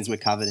 His jeans were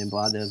covered in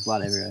blood. There was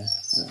blood everywhere.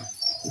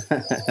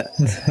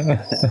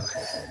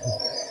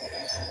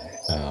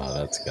 Oh,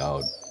 that's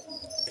gold.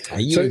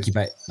 Are you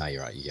incubate? No,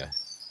 you're right. You go.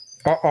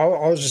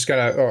 I was just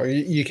going to... Oh,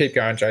 you keep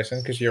going, Jason,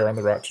 because you're on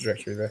the right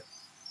trajectory there.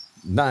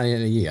 No,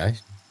 you go.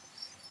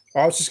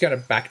 I was just going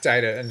to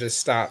backdate it and just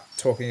start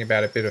talking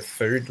about a bit of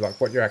food,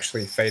 like what you're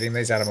actually feeding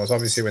these animals.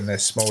 Obviously, when they're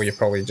small, you're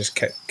probably just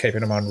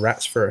keeping them on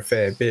rats for a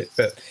fair bit.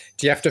 But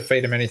do you have to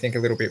feed them anything a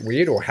little bit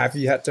weird, or have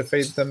you had to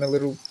feed them a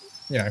little,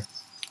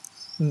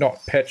 not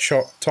pet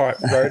shop type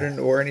rodent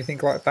or anything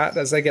like that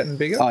as they're getting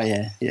bigger? Oh,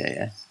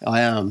 yeah.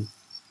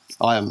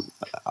 I'm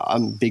a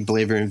big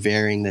believer in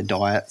varying the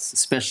diets,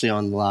 especially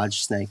on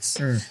large snakes.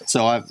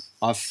 So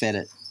I've fed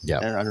it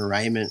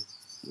an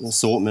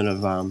assortment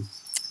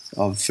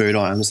of food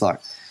items. Like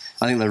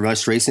I think the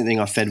most recent thing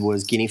I fed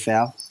was guinea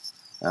fowl,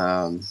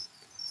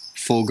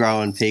 full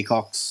grown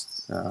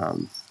peacocks,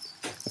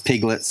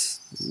 piglets,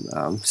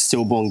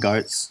 stillborn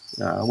goats,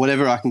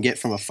 whatever I can get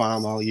from a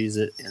farm, I'll use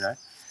it.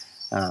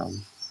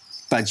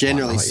 But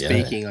generally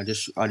speaking, I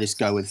just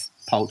go with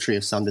poultry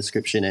of some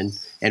description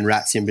and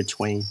rats in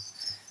between.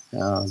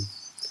 And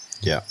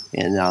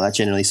that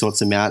generally sorts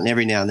them out. And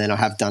every now and then I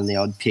have done the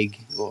odd pig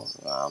or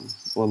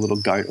a little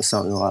goat or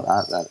something like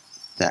that.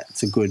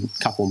 That's a good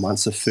couple of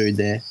months of food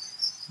there.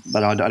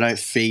 But I don't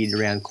feed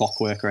around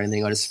clockwork or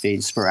anything. I just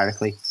feed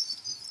sporadically.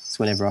 It's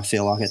whenever I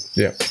feel like it.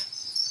 Yeah.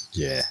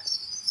 Yeah.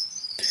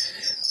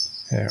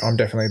 Yeah, I'm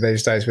definitely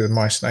these days with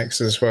my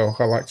snakes as well.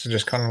 I like to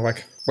just kind of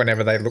like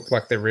whenever they look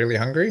like they're really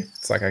hungry,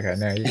 it's like, okay,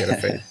 now you got to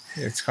feed.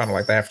 It's kind of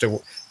like they have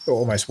to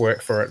almost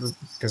work for it,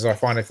 because I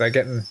find if they're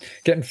getting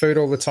food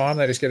all the time,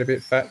 they just get a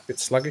bit fat, a bit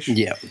sluggish.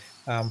 Yeah.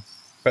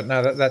 But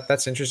no,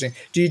 that's interesting.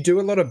 Do you do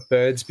a lot of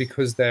birds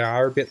because they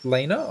are a bit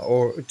leaner,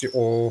 or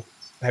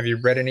have you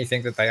read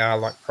anything that they are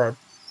like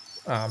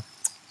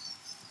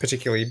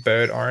particularly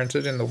bird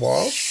oriented in the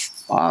wild?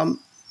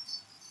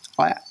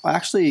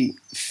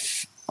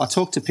 I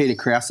talked to Peter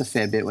Krause a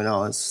fair bit when I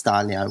was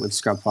starting out with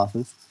scrub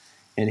pythons,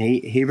 and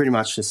he pretty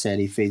much just said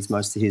he feeds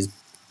most of his.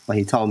 Like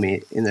he told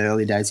me in the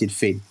early days he'd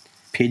feed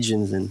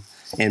pigeons and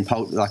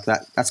poultry like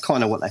that. That's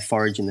kind of what they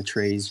forage in the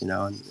trees,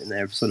 and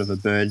they're sort of a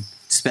bird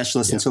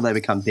specialist until they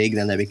become big.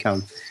 Then they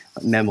become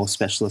mammal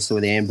specialists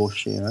with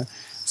ambush,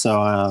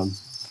 So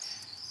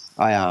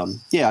I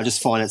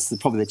just find it's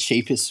probably the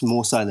cheapest,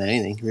 more so than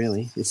anything,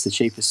 really. It's the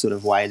cheapest sort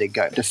of way to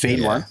go to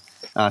feed one,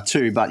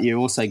 too. But you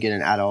also get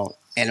an adult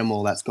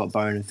animal that's got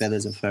bone and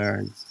feathers and fur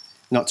and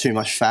not too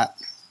much fat.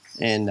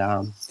 And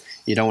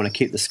you don't want to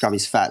keep the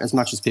scrubbies fat as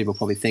much as people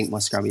probably think my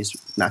scrubby's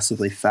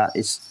massively fat.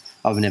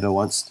 I've never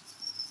once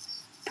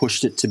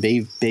pushed it to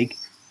be big.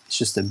 It's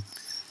just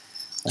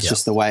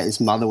just the way its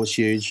mother was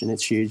huge and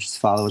it's huge. Its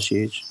father was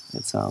huge.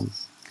 It's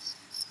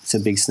a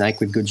big snake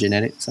with good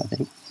genetics, I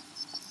think.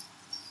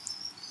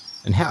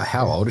 And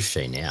how old is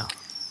she now?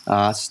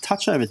 It's a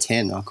touch over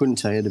 10. I couldn't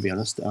tell you, to be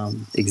honest,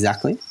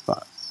 exactly,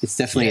 but it's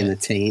definitely in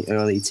the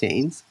early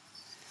teens.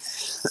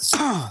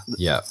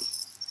 Yeah.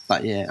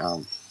 But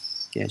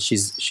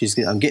she's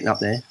I'm getting up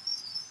there.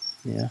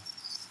 Yeah.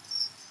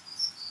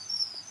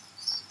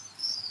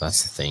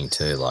 That's the thing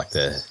too. Like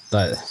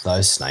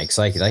those snakes,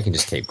 they can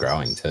just keep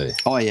growing too.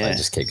 Oh yeah. They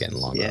just keep getting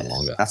longer and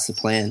longer. That's the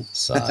plan.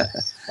 So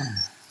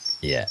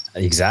yeah,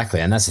 exactly.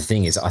 And that's the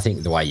thing is, I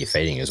think the way you're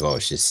feeding as well,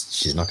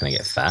 she's not going to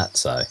get fat,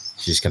 so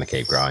she's just going to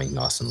keep growing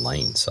nice and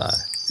lean. So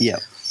yeah.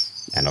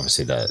 And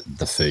obviously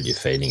the food you're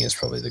feeding is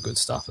probably the good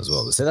stuff as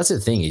well. So that's the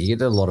thing. You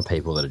get a lot of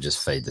people that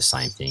just feed the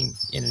same thing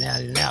in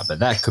and out. But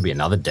that could be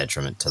another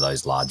detriment to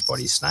those large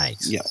body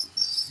snakes. Yeah.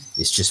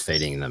 It's just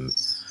feeding them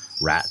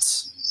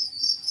rats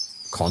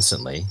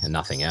constantly and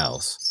nothing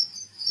else.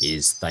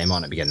 Is they might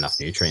not be getting enough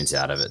nutrients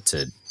out of it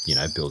to,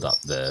 build up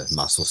the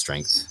muscle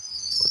strength,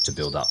 to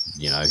build up,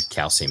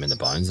 calcium in the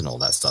bones and all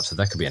that stuff. So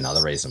that could be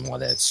another reason why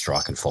they're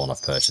striking, falling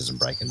off perches and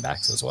breaking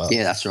backs as well.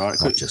 Yeah, that's right. It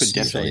could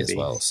definitely be as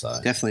well. So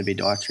definitely be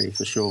dietary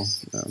for sure.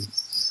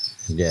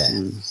 Yeah,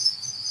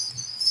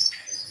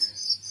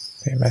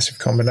 massive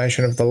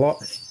combination of the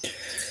lot.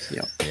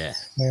 Yeah.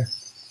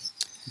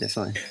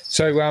 Definitely.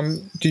 So,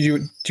 do you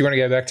want to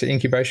go back to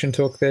incubation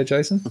talk there,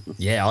 Jason?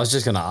 Yeah, I was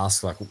just going to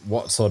ask, like,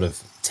 what sort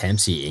of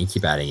temps are you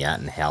incubating at,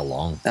 and how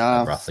long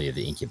roughly are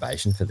the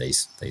incubation for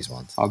these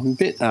ones? I'm a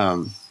bit,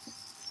 I'm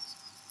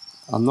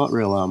not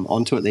real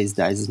onto it these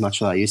days as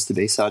much as I used to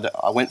be. So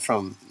I went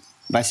from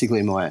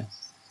basically my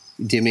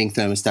dimming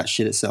thermostat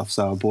shit itself.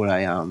 So I bought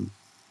I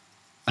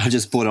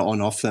just bought an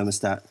on-off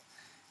thermostat,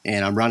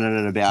 and I'm running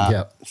at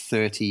about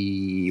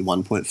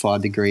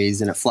 31.5 degrees,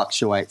 and it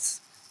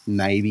fluctuates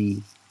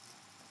maybe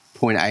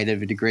 0.8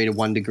 of a degree to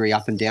 1 degree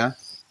up and down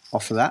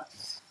off of that.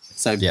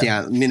 So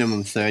down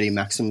minimum 30,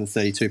 maximum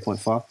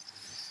 32.5.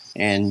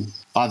 And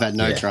I've had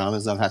no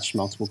dramas. I've hatched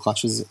multiple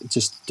clutches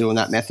just doing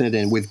that method,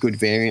 and with good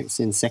variance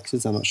in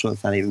sexes. I'm not sure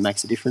if that even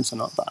makes a difference or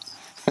not, but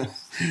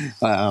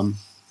I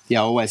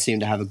always seem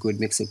to have a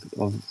good mix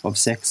of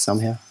sex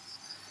somehow.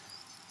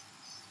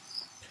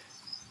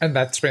 And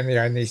that's been the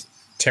only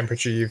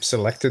temperature you've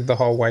selected the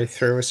whole way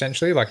through,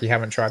 essentially? Like, you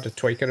haven't tried to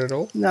tweak it at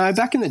all? No,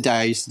 back in the day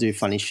I used to do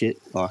funny shit,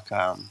 like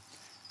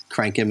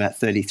crank them at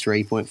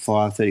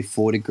 33.5,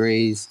 34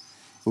 degrees.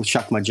 We'll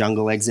chuck my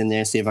jungle eggs in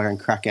there, see if I can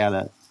crack out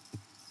a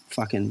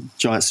fucking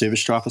giant super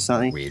stripe or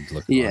something. Weird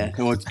looking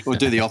one. Or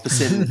do the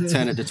opposite and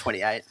turn it to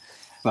 28.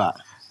 But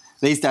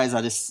these days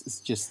I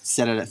just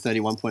set it at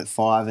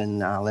 31.5 and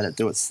let it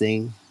do its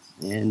thing.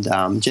 And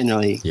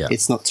generally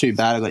it's not too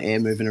bad. I've got air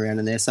moving around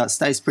in there, so it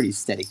stays pretty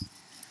steady.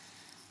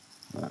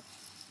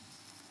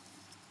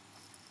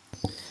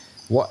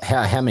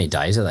 How many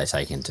days are they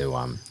taking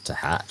to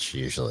hatch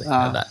usually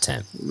at that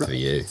temp for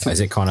you? Is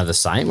it kind of the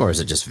same, or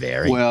is it just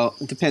vary? Well,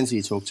 it depends who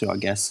you talk to, I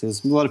guess.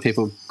 There's a lot of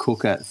people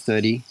cook at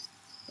 30,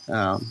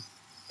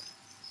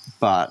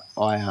 but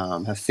I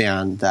have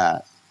found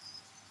that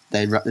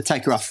they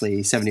take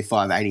roughly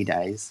 75, 80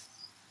 days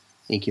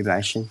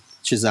incubation,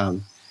 which is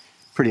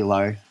pretty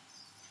low,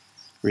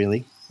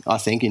 really, I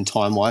think, in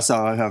time-wise.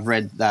 So I've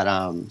read that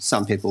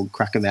some people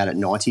crack them out at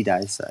 90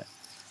 days, so...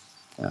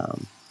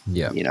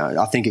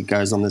 I think it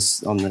goes on the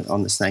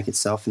snake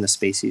itself and the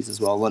species as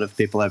well. A lot of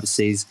people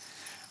overseas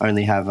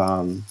only have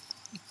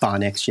bar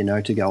necks,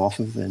 to go off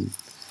of, and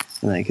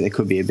there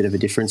could be a bit of a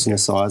difference in the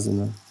size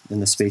and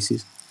the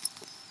species.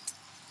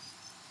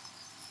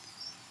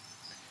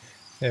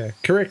 Yeah,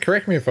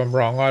 correct me if I'm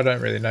wrong. I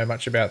don't really know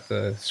much about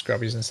the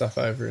scrubbies and stuff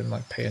over in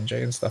like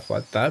PNG and stuff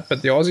like that.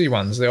 But the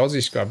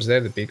Aussie scrubs,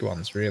 they're the big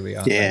ones, really,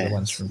 aren't they? The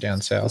ones from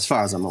down south. As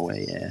far as I'm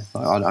aware, yeah.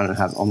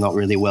 I'm not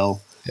really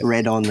well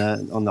read on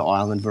the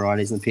island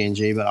varieties in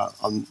PNG, but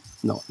I'm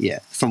not. Yeah,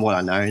 from what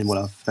I know and what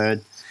I've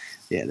heard,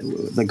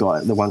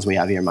 the ones we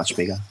have here are much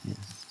bigger.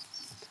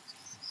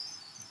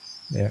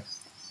 Yeah.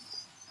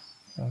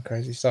 Oh,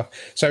 crazy stuff.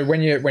 So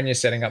when you're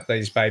setting up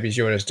these babies,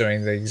 you're just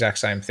doing the exact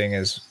same thing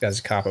as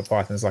carpet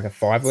pythons, like a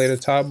 5-litre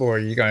tub, or are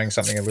you going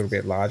something a little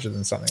bit larger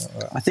than something like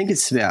that? I think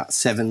it's about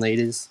 7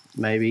 litres,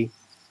 maybe.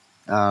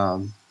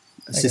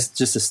 It's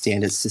just a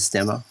standard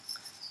Systema,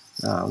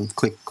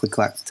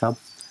 click-clack tub.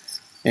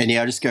 And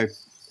I just go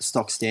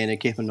stock standard,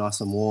 keep them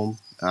nice and warm,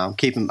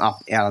 keep them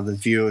up out of the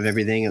view of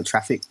everything and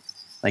traffic.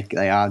 Like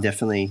they are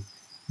definitely,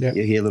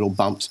 you hear little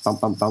bumps,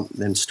 bump,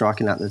 them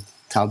striking at the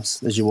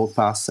tubs as you walk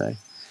past. So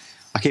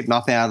I keep them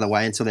up out of the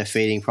way until they're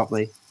feeding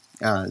properly.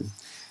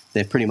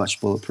 They're pretty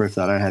much bulletproof.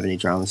 I don't have any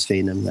dramas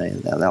feeding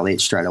them. They'll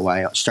eat straight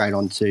away, straight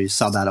onto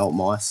sub-adult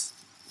mice,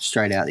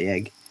 straight out the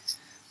egg.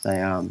 They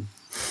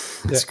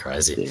That's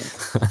crazy.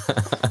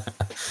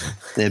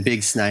 They're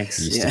big snakes.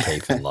 He used to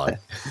keep them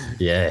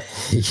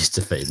he used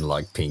to feed them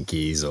like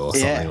pinkies or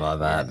something like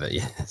that. But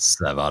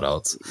so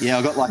adults. Yeah,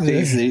 I got like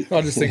these.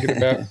 I'm just thinking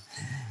about.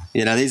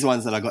 These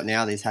ones that I got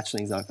now, these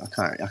hatchlings. I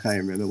can't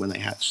even remember when they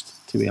hatched.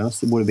 To be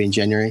honest, it would have been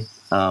January.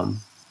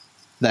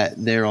 That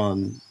they're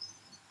on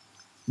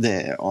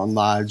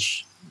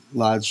large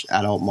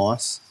adult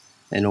mice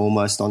and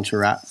almost onto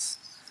rats.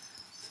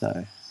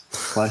 So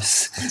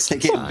close. They're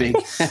getting big.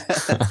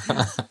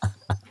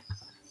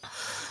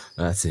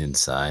 That's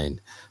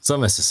insane. It's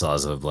almost the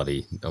size of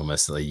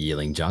almost a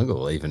yearling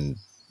jungle, even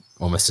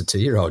almost a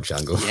 2-year-old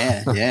jungle.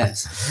 Yeah,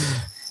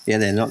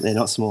 they're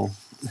not small.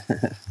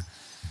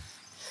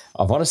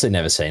 I've honestly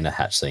never seen a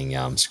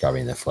hatchling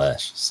scrubbing their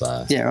flesh.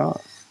 So yeah, right.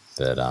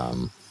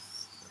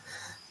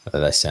 But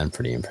they sound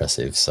pretty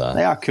impressive. So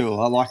they are cool.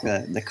 I like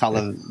the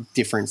colour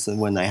difference of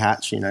when they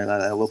hatch. They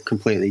look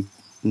completely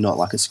not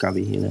like a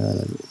scrubby.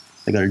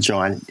 They got a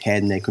giant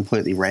head and they're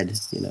completely red.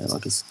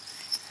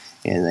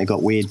 And they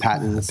got weird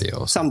patterns. That'd be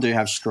awesome. Some do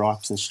have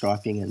stripes and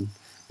striping and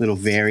little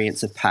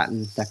variants of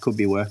pattern that could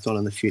be worked on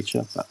in the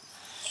future. But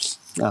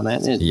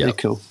they're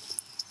cool.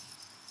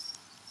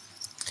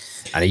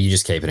 And are you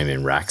just keeping them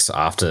in racks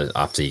after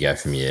you go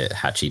from your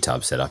hatchy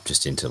tub setup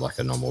just into like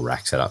a normal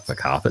rack setup for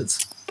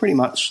carpets? Pretty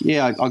much,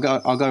 yeah.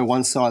 I'll go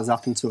one size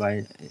up into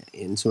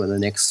the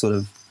next sort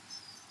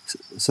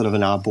of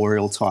an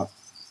arboreal type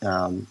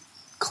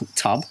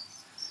tub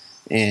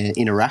and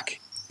in a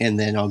rack, and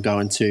then I'll go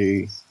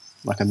into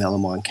like a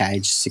melamine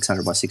cage,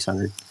 600 by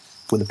 600,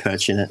 with a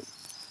perch in it,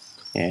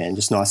 and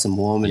just nice and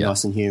warm and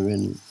nice and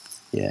humid.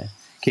 Yeah,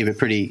 keep it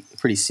pretty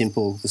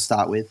simple to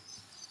start with,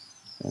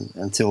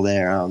 until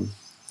they're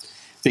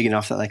big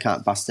enough that they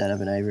can't bust out of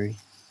an aviary.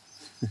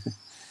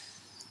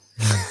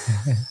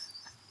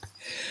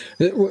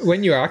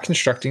 When you are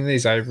constructing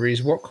these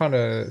aviaries, what kind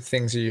of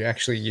things are you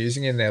actually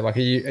using in there? Like, are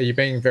you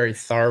being very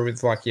thorough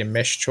with like your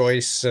mesh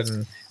choice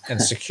and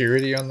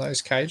security on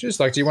those cages?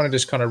 Like, do you want to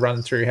just kind of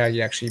run through how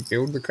you actually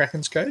build the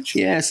Kraken's cage?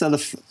 Yeah. So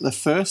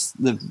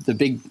the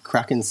big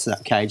Kraken's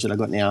cage that I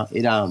got now,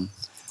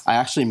 I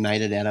actually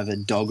made it out of a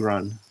dog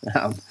run.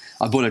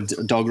 I bought a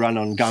dog run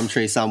on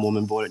Gumtree. Some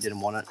woman bought it, didn't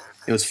want it.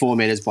 It was 4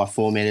 meters by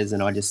 4 meters,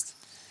 and I just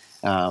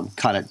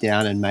cut it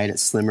down and made it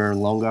slimmer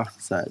and longer.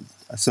 So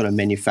I sort of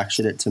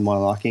manufactured it to my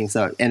liking.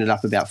 So it ended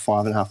up about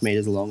 5.5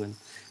 meters long and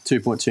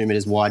 2.2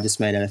 meters wide, just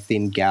made out of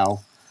thin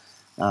gal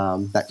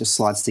that just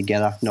slides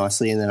together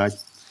nicely. And then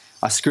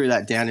I screw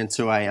that down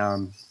into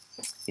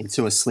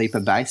a sleeper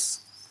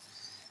base,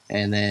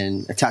 and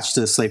then attached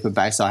to the sleeper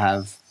base I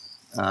have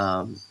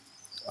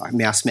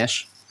mouse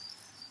mesh,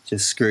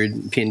 just screwed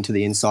and pinned to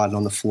the inside and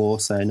on the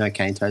floor, so no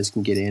cane toads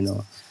can get in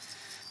or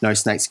no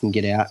snakes can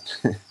get out.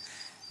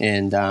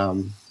 And I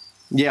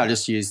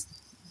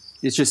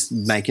just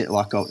make it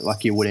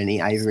like you would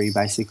any aviary,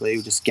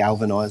 basically. Just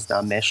galvanized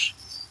mesh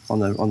on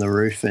the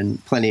roof,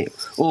 and plenty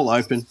all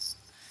open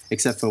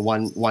except for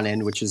one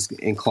end which is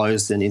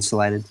enclosed and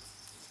insulated.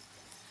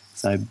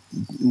 So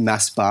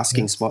mass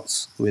basking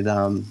spots with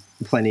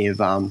plenty of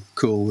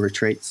cool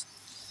retreats.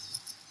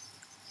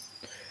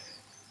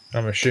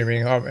 I'm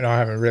assuming, I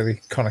haven't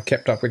really kind of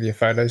kept up with your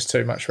photos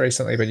too much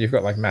recently, but you've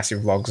got like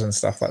massive logs and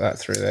stuff like that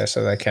through there,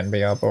 so they can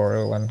be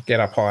arboreal and get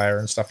up higher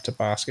and stuff to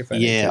bask if they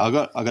need to. Yeah, I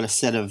got a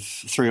set of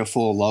 3 or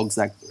 4 logs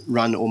that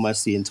run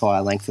almost the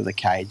entire length of the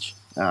cage,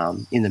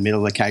 in the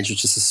middle of the cage,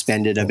 which is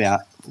suspended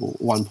about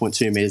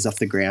 1.2 meters off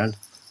the ground.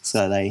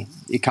 So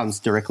it comes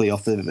directly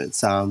off of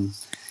its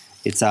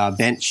a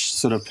bench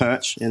sort of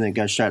perch, and then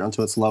goes straight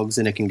onto its logs,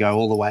 and it can go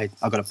all the way.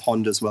 I've got a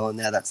pond as well in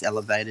there that's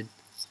elevated.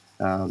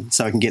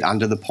 So I can get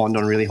under the pond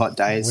on really hot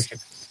days.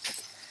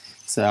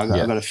 So I've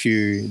got a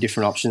few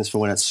different options for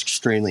when it's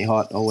extremely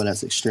hot or when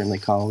it's extremely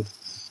cold.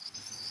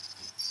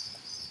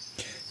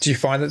 Do you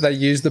find that they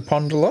use the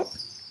pond a lot?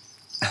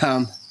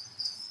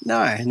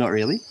 No, not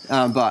really.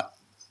 But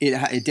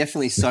it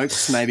definitely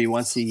soaks maybe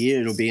once a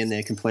year. It'll be in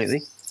there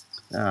completely,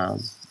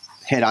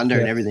 head under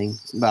and everything.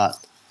 But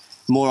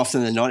more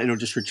often than not, it'll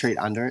just retreat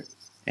under it.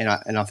 And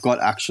I've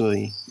got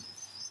actually...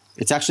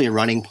 It's actually a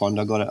running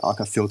pond. I got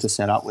a filter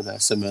set up with a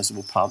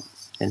submersible pump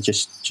and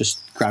just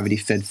gravity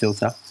fed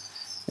filter.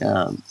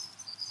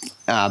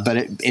 But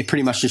it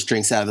pretty much just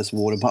drinks out of its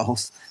water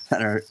bowls that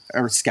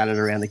are scattered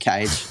around the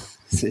cage.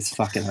 It's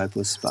fucking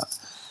hopeless. But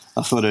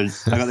I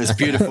got this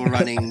beautiful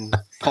running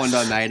pond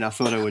I made, and I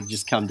thought it would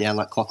just come down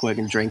like clockwork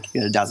and drink,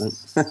 and it doesn't.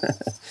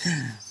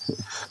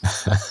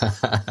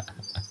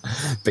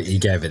 But you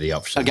gave it the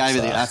option. I gave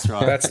it that's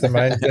right. That's the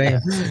main thing.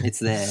 It's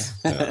there.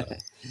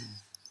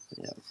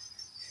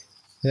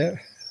 Yeah.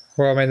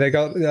 Well, I mean, they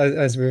got,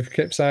 as we've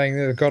kept saying,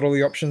 they've got all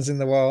the options in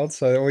the wild,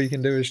 so all you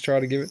can do is try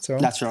to give it to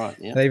them. That's right,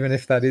 yeah. Even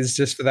if that is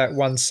just for that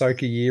one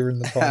soak a year in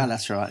the pond.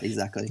 That's right,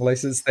 exactly. At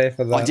least it's there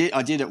for that.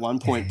 I did at one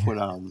point put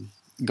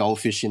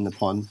goldfish in the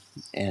pond,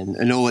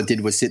 and all it did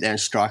was sit there and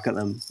strike at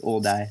them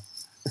all day.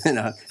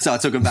 So I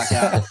took them back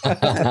out. So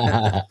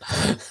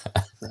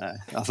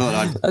I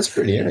thought That's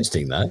pretty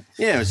interesting, though.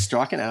 Yeah, it was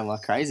striking at them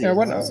like crazy. Yeah,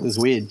 it was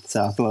weird.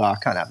 So I thought, I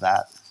can't have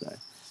that. So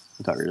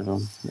got rid of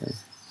them.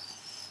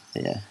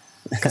 Yeah.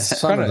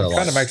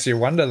 Kind of makes you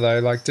wonder though,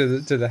 like do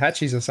the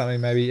hatchies or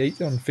something maybe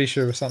eat on fish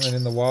or something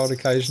in the wild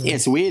occasionally? Yeah,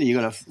 it's weird. You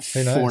got a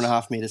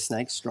 4.5 meter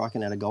snake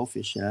striking at a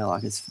goldfish.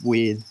 Like it's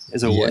weird.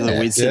 It's a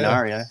weird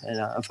scenario,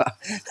 and I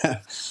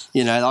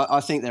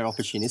think they're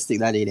opportunistic.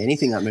 They'd eat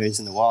anything that moves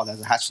in the wild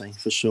as a hatchling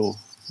for sure.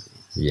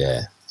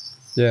 Yeah.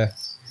 Oh,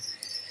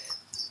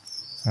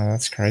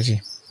 that's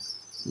crazy.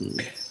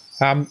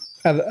 Are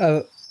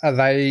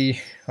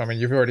they? I mean,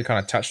 you've already kind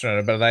of touched on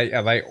it, but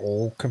are they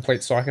all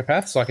complete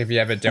psychopaths? Like, have you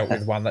ever dealt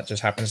with one that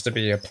just happens to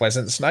be a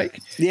pleasant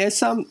snake? Yeah,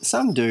 some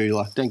do.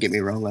 Like, don't get me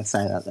wrong. I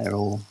say that they're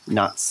all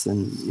nuts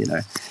and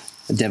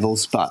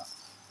devils, but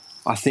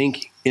I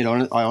think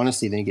I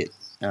honestly think it.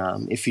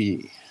 If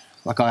you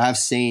I have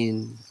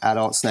seen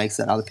adult snakes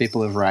that other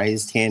people have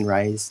hand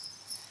raised,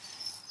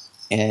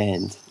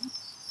 and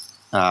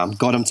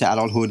got them to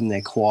adulthood and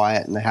they're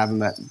quiet and they have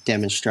them at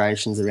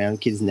demonstrations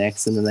around kids'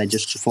 necks and then they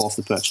just fall off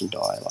the perch and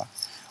die. Like,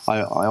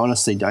 I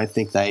honestly don't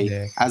think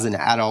as an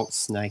adult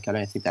snake, I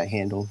don't think they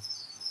handle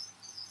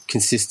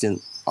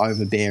consistent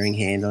overbearing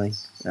handling.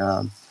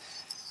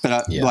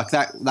 But like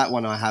that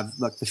one I have,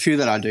 like the few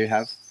that I do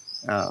have,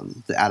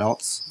 the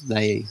adults,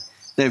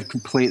 they're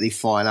completely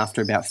fine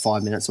after about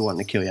 5 minutes of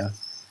wanting to kill you.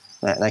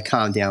 They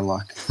calm down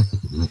like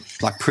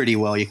pretty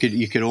well.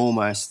 You could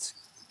almost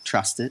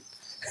trust it.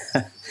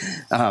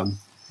 I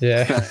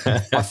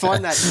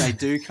find that they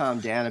do calm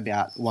down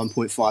about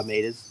 1.5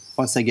 meters.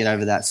 Once they get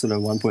over that sort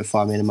of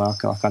 1.5 meter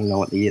mark, like I don't know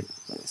what they get,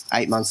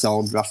 8 months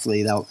old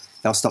roughly, they'll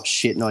stop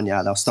shitting on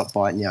you. They'll stop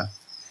biting you.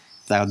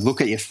 They'll look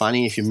at you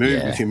funny if you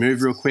move. If you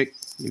move real quick,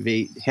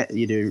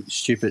 you do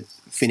stupid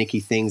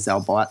finicky things,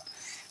 they'll bite.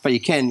 But you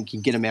can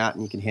get them out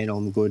and you can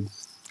handle them good.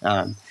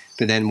 But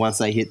then once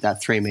they hit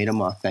that 3 meter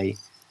mark, they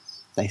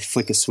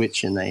flick a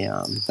switch and they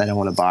don't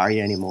want to bar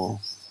you anymore.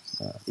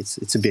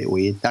 It's a bit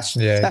weird. That's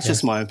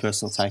just my own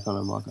personal take on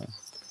them. Like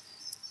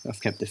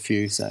I've kept a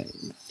few. So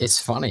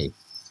it's funny.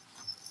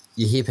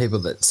 You hear people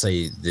that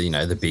see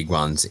the big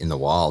ones in the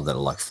wild that are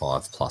like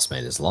 5+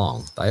 meters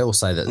long. They all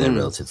say that they're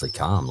relatively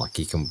calm. Like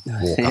you can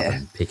walk up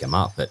and pick them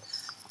up, but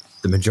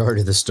the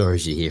majority of the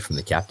stories you hear from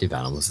the captive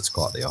animals, it's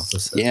quite the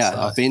opposite. Yeah,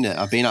 so. I've been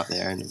up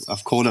there and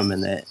I've caught them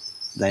and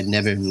they'd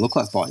never even look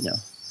like biting you.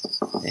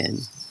 And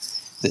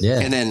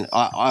then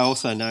I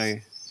also know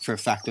for a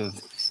fact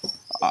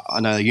I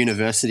know the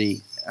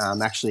university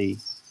actually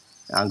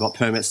got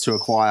permits to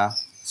acquire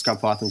scrub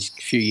pythons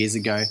a few years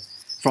ago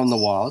from the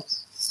wild.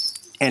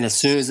 And as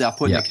soon as they're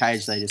put in a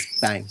cage, they just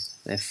bang.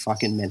 They're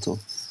fucking mental.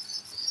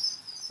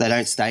 They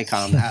don't stay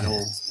calm at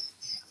all.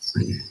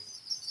 Do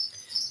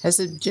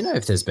you know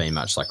if there's been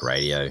much like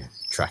radio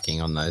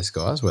tracking on those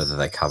guys, whether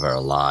they cover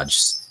a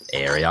large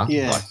area?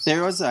 Yeah, like,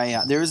 there is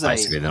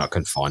basically they're not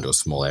confined to a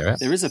small area.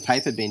 There is a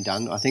paper being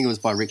done. I think it was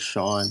by Rick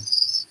Shine.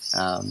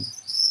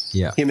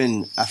 Him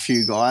and a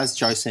few guys,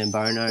 Joe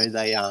Sambono,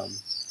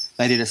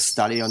 they did a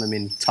study on them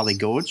in Tully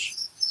Gorge.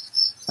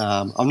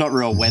 I'm not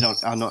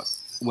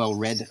well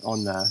read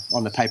on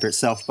the paper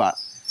itself, but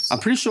I'm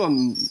pretty sure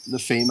the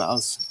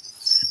females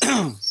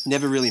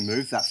never really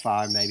moved that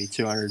far, maybe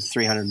 200,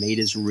 300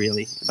 meters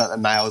really, but the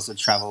males would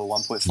travel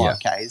 1.5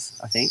 Ks,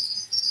 I think.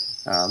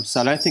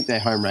 So I don't think their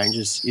home range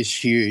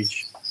is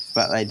huge,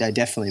 but they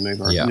definitely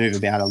move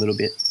about a little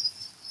bit.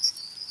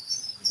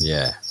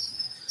 Yeah.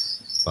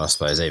 But I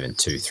suppose even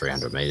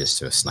 200-300 meters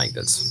to a snake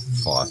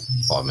that's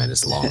 5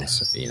 meters long,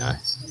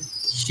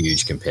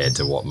 huge compared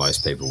to what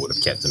most people would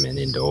have kept them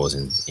indoors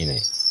in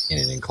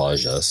an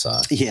enclosure.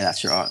 So yeah,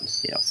 that's right.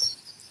 Yeah.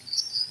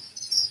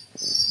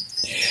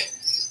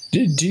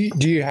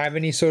 Do you have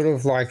any sort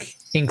of like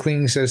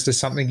inklings as to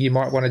something you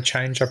might want to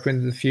change up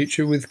in the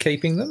future with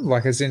keeping them?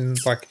 Like, as in,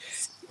 like,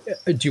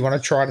 do you want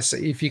to try to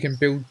see if you can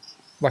build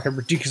like a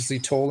ridiculously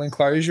tall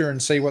enclosure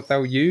and see what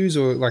they'll use,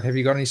 or like have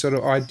you got any sort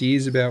of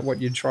ideas about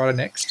what you'd try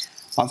next?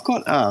 I've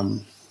got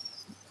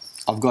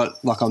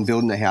like I'm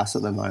building a house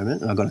at the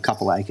moment and I've got a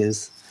couple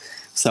acres,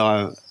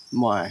 so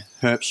my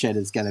herp shed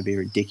is going to be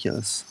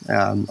ridiculous.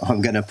 I'm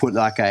going to put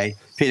like a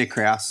Peter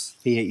Krause.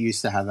 He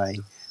used to have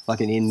an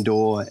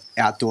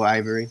outdoor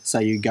aviary. So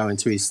you go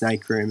into his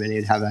snake room and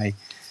he'd have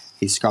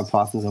his scrub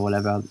pythons or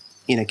whatever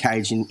in a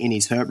cage in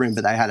his herp room,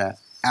 but they had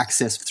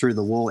access through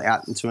the wall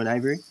out into an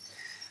aviary.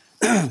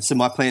 So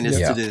my plan is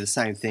to do the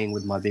same thing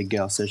with my big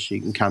girl, so she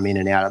can come in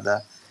and out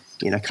of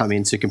come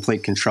into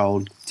complete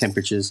controlled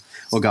temperatures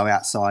or go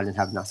outside and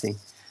have nothing.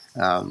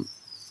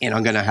 And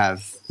I'm going to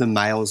have the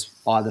males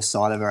either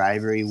side of her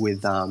aviary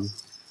with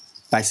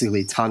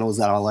basically tunnels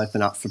that I'll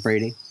open up for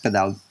breeding, but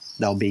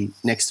they'll be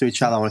next to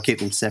each other. I want to keep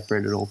them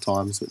separate at all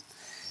times,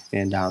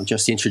 and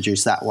just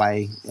introduce that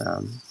way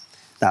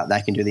that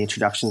they can do the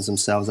introductions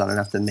themselves. I don't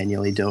have to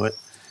manually do it.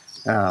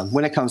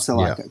 When it comes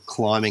to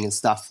climbing and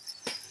stuff,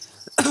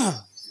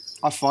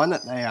 I find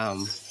that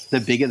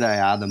the bigger they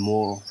are, the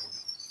more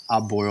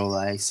arboreal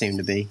they seem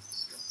to be.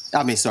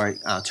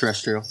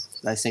 Terrestrial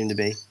they seem to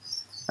be.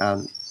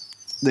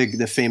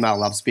 The female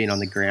loves being on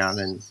the ground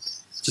and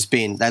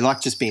they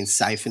like just being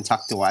safe and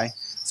tucked away.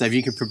 So if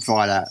you could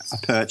provide a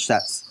perch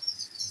that's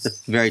the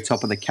very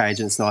top of the cage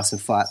and it's nice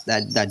and flat,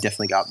 they'd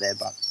definitely go up there.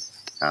 But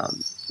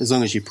as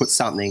long as you put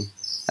something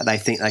that they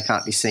think they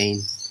can't be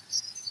seen,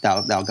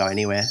 they'll go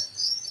anywhere.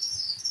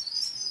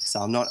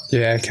 So I'm not.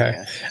 Yeah.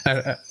 Okay.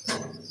 Yeah.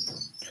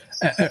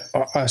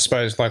 I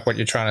suppose like what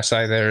you're trying to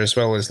say there as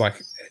well is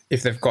like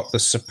if they've got the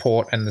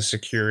support and the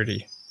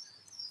security,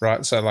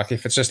 right? So like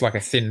if it's just like a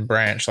thin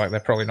branch, like they're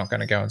probably not going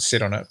to go and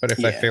sit on it. But if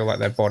they feel like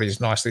their body's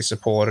nicely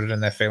supported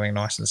and they're feeling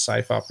nice and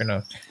safe up in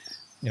a,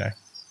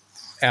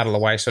 out of the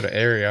way sort of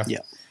area. Yeah.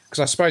 Because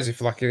I suppose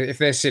if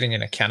they're sitting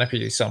in a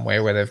canopy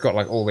somewhere where they've got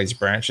like all these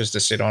branches to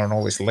sit on and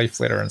all this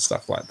leaf litter and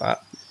stuff like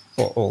that,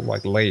 or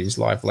like leaves,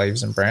 live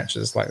leaves and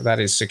branches, like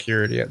that is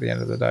security at the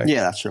end of the day.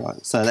 Yeah, that's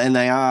right. So and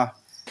they are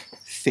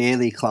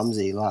fairly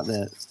clumsy. Like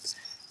the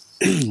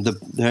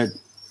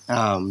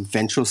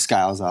ventral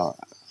scales are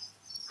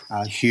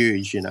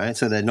huge,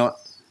 so they're not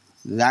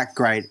that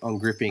great on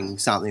gripping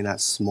something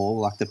that's small.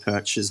 Like the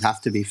perches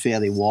have to be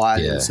fairly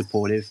wide and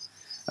supportive.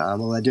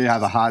 Well, they do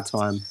have a hard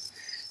time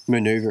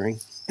manoeuvring.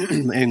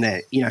 And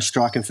they're,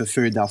 striking for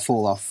food, they'll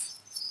fall off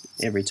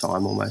every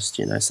time almost,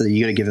 So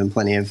you got to give them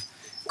plenty of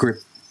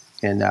grip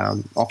and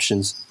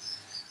options.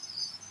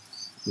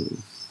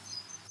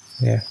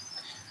 Yeah.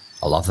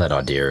 I love that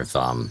idea of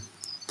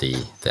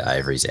the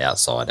aviaries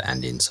outside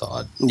and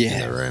inside in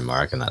the room.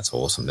 I reckon that's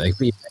awesome. They're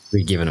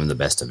giving them the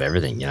best of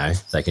everything,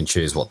 They can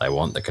choose what they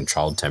want, the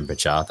controlled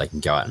temperature. They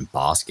can go out and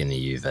bask in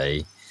the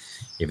UV.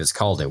 If it's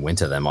cold in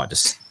winter, they might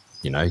just,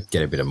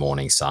 get a bit of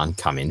morning sun,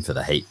 come in for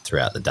the heat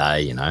throughout the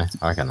day, I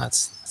reckon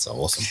that's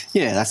awesome.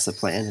 Yeah, that's the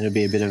plan. It'll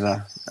be a bit of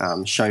a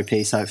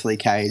showpiece, hopefully,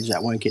 cage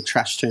that won't get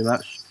trashed too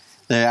much.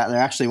 They're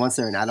actually, once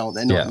they're an adult,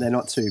 they're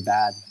not too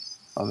bad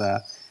of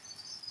a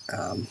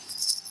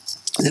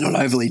they're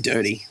not overly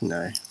dirty,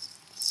 no.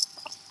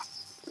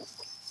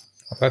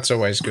 That's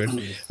always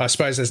good. I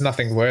suppose there's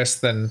nothing worse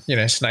than,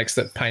 snakes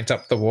that paint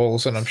up the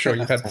walls, and I'm sure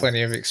you've had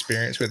plenty of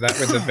experience with that,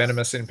 with the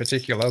venomous in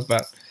particular,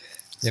 but,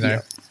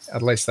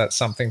 at least that's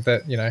something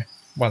that,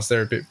 once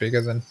they're a bit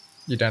bigger, then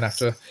you don't have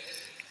to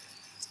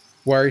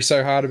worry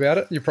so hard about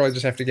it. You probably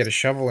just have to get a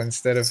shovel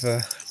instead of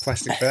a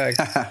plastic bag.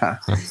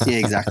 Yeah,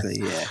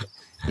 exactly,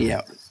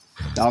 yeah.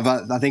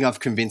 I think I've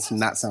convinced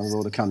Matt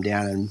Sunderall to come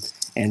down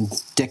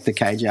and deck the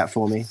cage out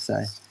for me,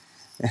 so...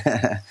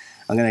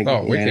 I'm going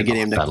to get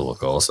him to... That'll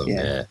look awesome,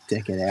 yeah.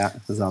 Deck it out,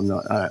 because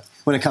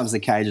when it comes to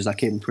cages, I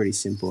keep them pretty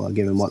simple. I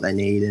give them what they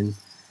need, and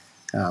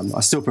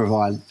I still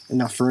provide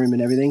enough room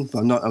and everything, but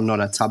I'm not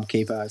a tub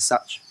keeper as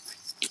such.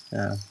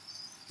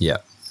 Yeah.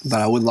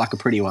 But I would like a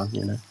pretty one,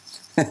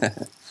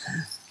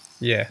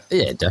 Yeah.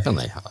 Yeah,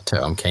 definitely.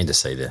 I'm keen to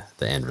see the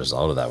end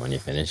result of that when you're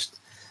finished.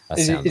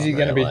 Is he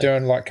going to be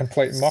doing like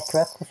complete mock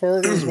rock for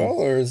it as well,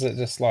 or is it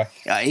just like...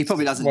 he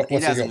probably doesn't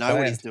know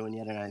what he's doing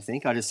yet, I don't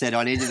think. I just said,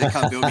 I need you to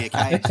come build me a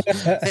cage.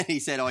 And he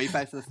said, he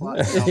paid for the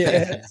flight.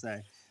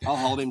 So I'll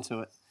hold him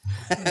to it.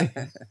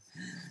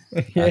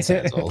 That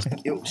sounds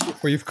awesome.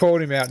 Well, you've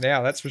called him out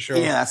now, that's for sure.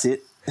 Yeah, that's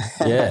it.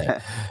 Yeah.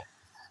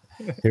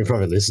 He'll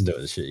probably listen to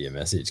it and shoot you a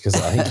message, because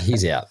I think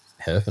he's out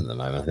herping at the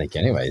moment, I think,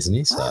 anyway, isn't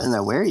he? So I don't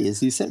know where he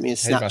is. He sent me a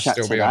Snapchat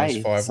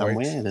today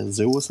somewhere at a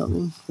zoo or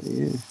something.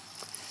 Yeah.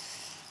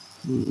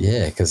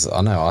 Yeah, because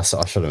I know I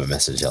shot him a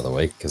message the other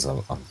week because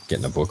I'm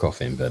getting a book off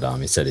him, but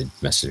he said he'd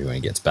message me when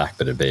he gets back,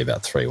 but it'd be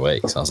about 3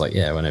 weeks. I was like,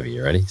 yeah, whenever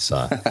you're ready.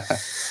 So,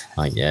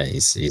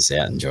 he's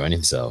out enjoying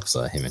himself.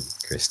 So him and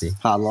Christy.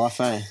 Hard life,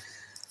 eh?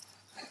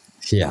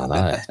 Yeah, I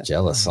know.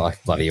 Jealous. I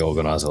bloody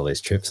organise all these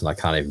trips and I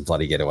can't even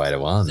bloody get away to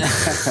one.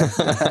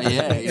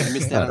 Yeah, you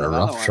missed out on a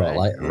rough trot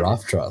lately.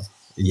 Rough trot.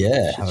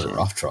 Yeah, had a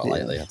rough trot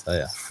lately, I tell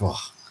you.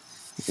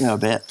 I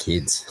bet.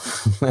 Kids.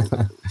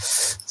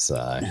 So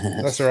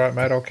that's all right,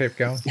 mate. I'll keep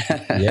going.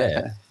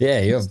 Yeah,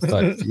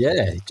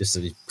 just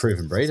a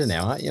proven breeder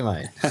now, aren't you,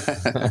 mate?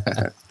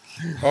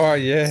 Oh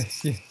yeah.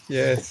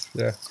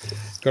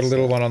 Got a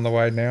little one on the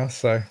way now,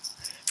 so.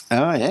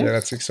 Oh yeah. Yeah,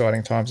 that's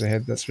exciting times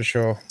ahead. That's for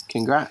sure.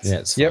 Congrats. Yeah,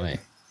 it's funny.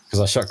 Because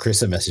I shot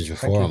Chris a message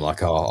before. I'm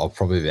like, I'll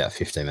probably be about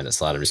 15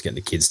 minutes later just getting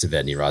the kids to bed,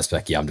 and he writes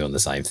back, I'm doing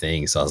the same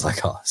thing. So I was like,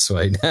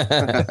 sweet.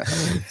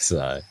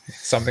 So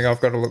something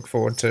I've got to look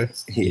forward to.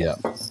 Yeah.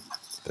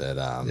 But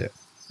are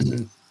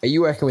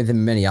you working with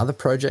many other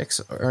projects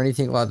or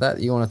anything like that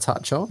you want to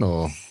touch on,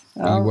 or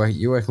are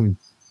you working with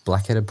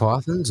black-headed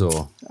pythons,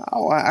 or?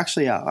 Oh,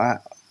 actually,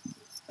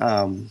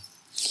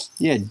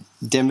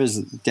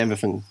 Denver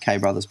from K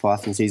Brothers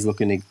Pythons. He's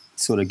looking to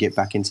sort of get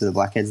back into the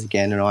blackheads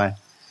again, and I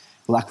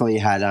luckily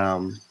had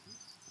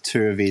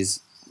 2 of his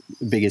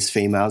biggest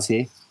females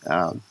here.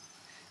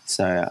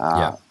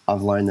 So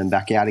I've loaned them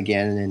back out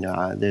again,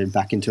 and they're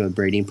back into a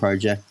breeding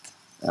project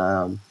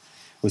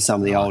with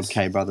some of the old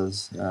K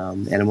Brothers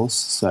animals.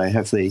 So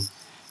hopefully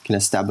can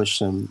establish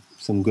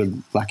some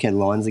good blackhead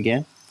lines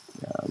again.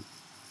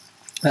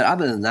 But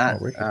other than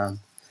that,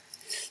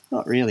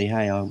 not really.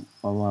 Hey,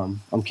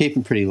 I'm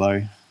keeping pretty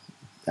low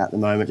at the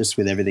moment, just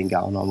with everything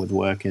going on with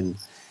work and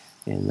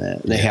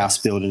the house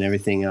build and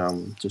everything.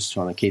 Just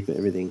trying to keep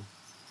everything.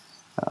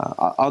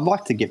 I'd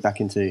like to get back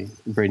into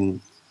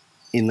breeding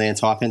inland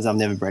taipans. I've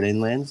never bred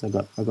inlands.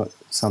 I've got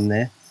some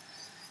there,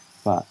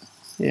 but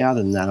yeah,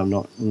 other than that, I'm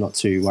not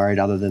too worried.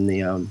 Other than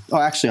the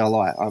actually, I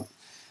lie. I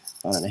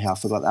don't know how I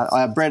forgot that.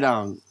 I bred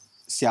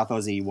South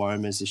Aussie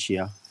Womas this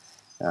year.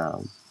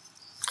 Cool.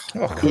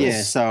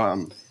 Yeah,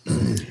 so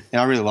and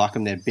I really like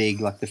them. They're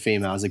big. Like the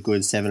female's a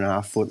good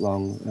 7.5 foot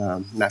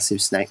long,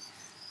 massive snake,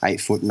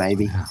 8 foot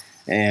maybe, Wow.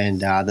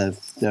 and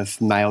the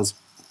male's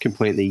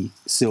completely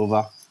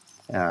silver,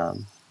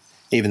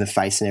 even the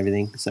face and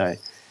everything. So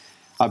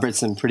I bred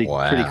some pretty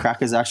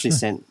crackers. I actually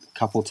sent a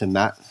couple to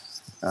Matt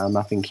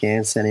up in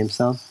Cairns. Sent him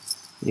some.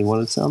 He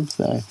wanted some,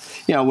 so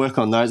yeah, I'll work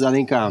on those. I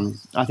think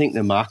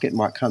the market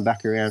might come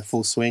back around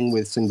full swing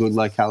with some good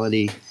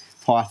locality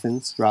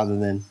pythons rather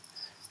than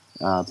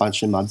a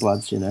bunch of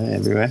mudbloods,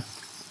 everywhere.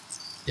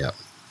 Yep.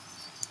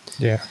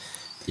 Yeah.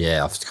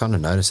 Yeah, I've kind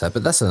of noticed that.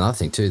 But that's another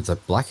thing too, the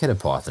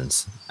black-headed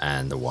pythons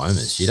and the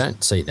womas, you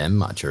don't see them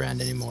much around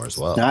anymore as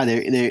well. No,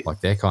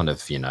 they're kind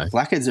of,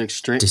 blackheads are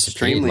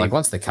extremely, like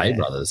once the K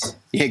brothers.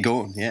 Yeah,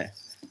 gone, yeah.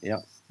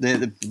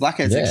 The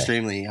blackheads are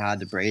extremely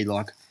hard to breed.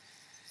 Like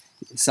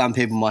some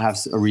people might have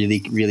a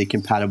really, really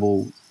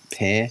compatible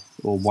pair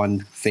or one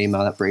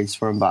female that breeds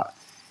for them, but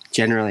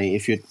generally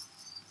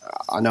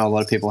I know a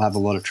lot of people have a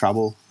lot of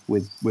trouble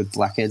with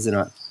blackheads,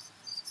 and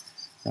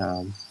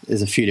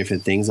there's a few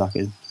different things I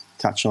could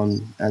touch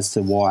on as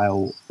to why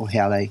or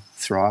how they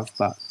thrive,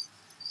 but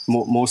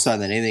more so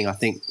than anything, I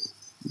think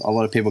a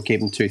lot of people keep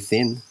them too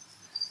thin,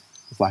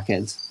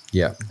 blackheads.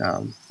 Yeah.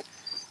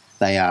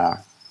 They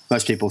are,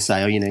 most people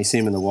say, you see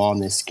them in the wild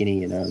and they're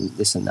skinny, and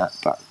this and that,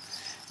 but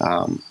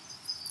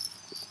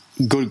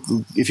good.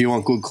 If you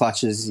want good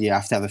clutches, you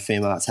have to have a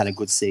female that's had a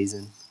good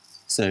season.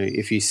 So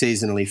if you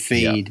seasonally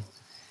feed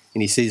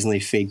and you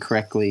seasonally feed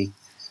correctly,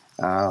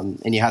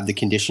 and you have the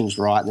conditions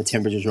right and the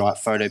temperatures right,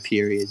 photo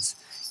periods,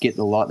 get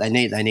the lot. They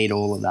need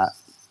all of that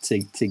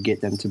to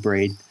get them to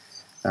breed,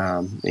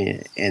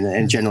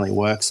 and generally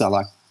work. So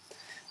like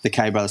the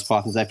K Brothers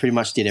pythons, they pretty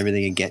much did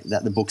everything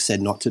that the book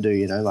said not to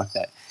do. Like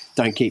that.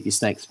 Don't keep your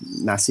snakes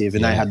massive,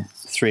 and they had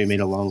 3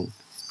 meter long,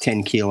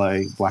 10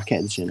 kilo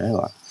blackheads.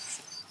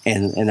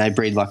 And they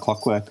breed like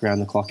clockwork around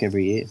the clock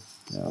every year.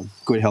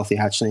 Good healthy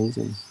hatchlings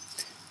and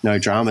no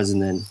dramas,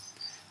 and then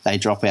they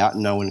drop out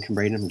and no one can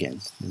breed them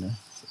again.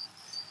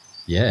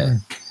 Yeah.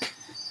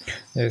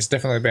 Yeah, it's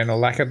definitely been a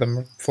lack of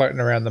them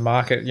floating around the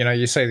market.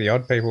 You see the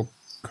odd people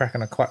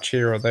cracking a clutch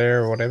here or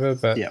there or whatever,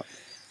 but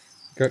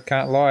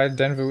can't lie,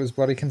 Denver was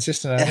bloody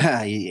consistent.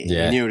 He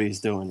knew what he was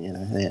doing.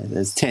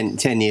 There's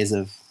 10 years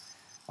of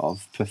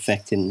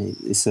perfecting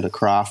this sort of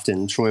craft,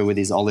 and Troy with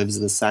his olives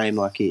are the same.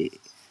 Like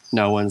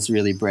no one's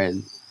really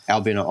bred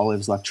albino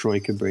olives like Troy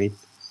could breed.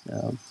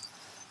 And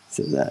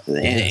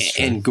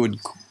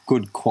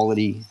good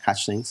quality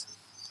hatchlings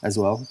as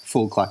well,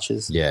 full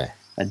clutches. Yeah.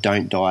 That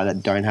don't die,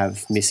 that don't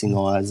have missing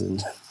eyes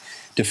and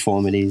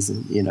deformities,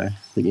 and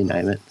you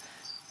name it.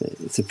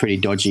 It's a pretty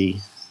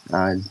dodgy.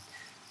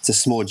 It's a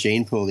small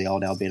gene pool, the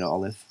old albino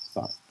olive.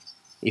 But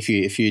if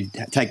you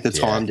take the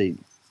time to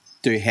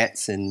do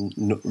hets and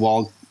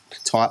wild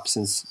types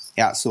and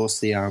outsource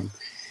the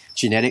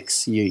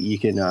genetics, you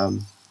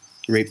can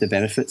reap the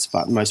benefits.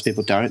 But most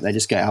people don't. They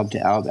just go alb to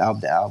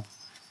alb.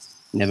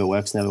 Never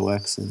works,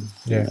 and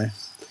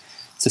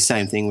it's the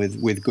same thing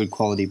with good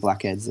quality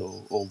blackheads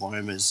or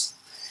womas.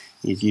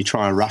 You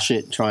try and rush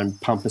it, try and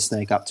pump a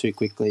snake up too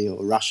quickly,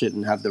 or rush it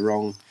and have the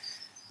wrong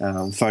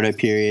photo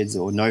periods,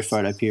 or no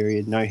photo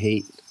period, no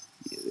heat.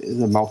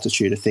 There's a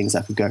multitude of things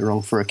that could go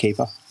wrong for a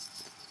keeper.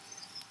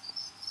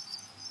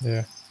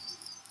 Yeah.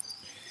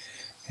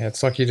 Yeah,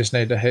 it's like you just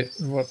need to hit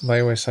what they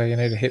always say, you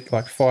need to hit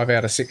like 5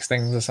 out of 6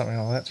 things or something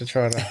like that to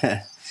try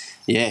to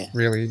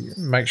really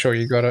make sure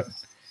you got it.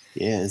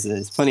 Yeah,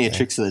 there's plenty of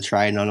tricks of the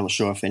trade, and I'm not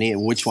sure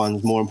which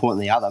one's more important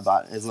than the other,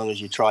 but as long as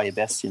you try your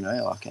best, you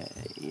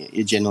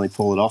generally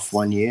pull it off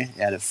 1 year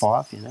out of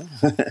 5,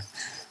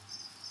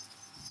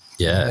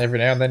 Yeah. And every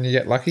now and then you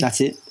get lucky.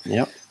 That's it.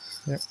 Yep.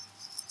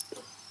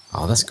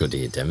 Oh, that's good to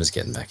hear Denver's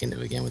getting back into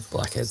it again with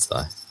blackheads,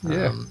 though.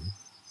 Yeah.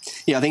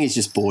 Yeah, I think he's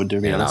just bored, to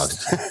be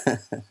honest.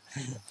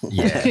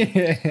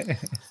 Yeah.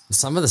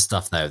 Some of the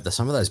stuff, though,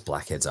 some of those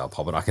blackheads are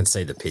popping. I can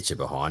see the picture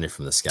behind you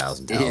from the Scales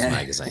and Tails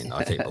magazine.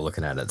 I keep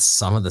looking at it.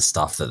 Some of the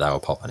stuff that they were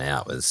popping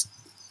out was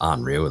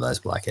unreal with those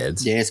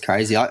blackheads. Yeah, it's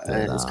crazy.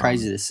 It's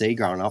crazy to see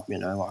growing up,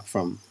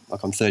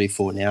 I'm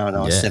 34 now, and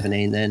I was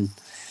 17 then.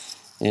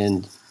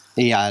 And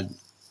he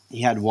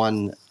had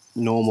one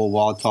normal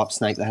wild type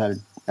snake that had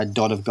a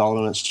dot of gold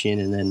on its chin,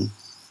 and then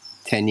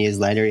 10 years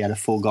later he had a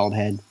full gold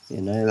head.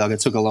 It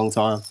took a long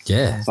time.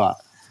 Yeah. But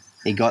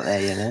he got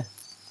there,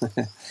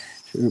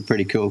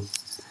 Pretty cool.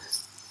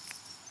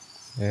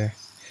 Yeah.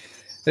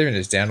 Even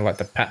just down to like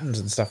the patterns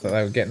and stuff that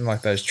they were getting,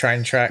 like those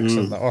train tracks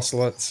and the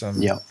ocelots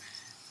and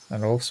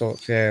all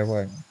sorts. Yeah,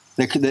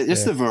 like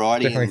the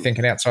variety. Definitely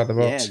thinking outside the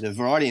box. Yeah, the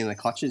variety in the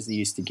clutches they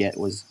used to get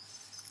was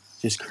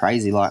just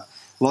crazy. Like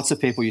lots of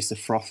people used to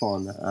froth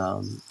on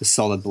the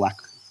solid black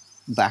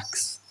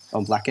backs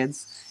on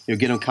blackheads. You'll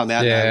get them come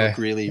out and they look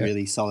really,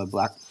 really solid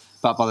black.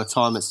 But by the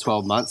time it's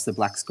 12 months, the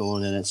black's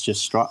gone and it's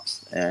just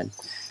stripes. And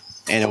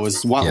it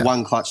was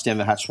one clutch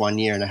Denver hatched 1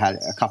 year, and it had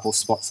a couple of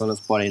spots on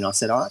its body. And I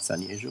said, "Oh, that's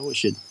unusual. We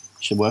should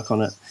should work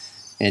on it.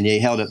 And he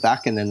held it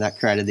back, and then that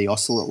created the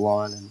ocelot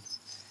line,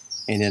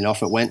 and then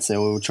off it went.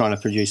 So we were trying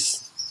to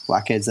produce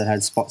blackheads that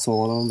had spots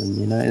all on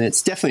them, and and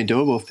it's definitely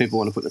doable if people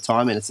want to put the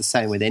time in. It's the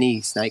same with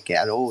any snake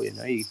at all, you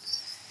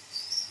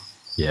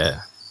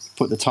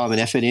put the time and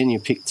effort in, you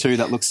pick two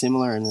that look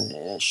similar, and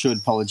it should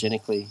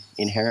polygenically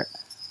inherit.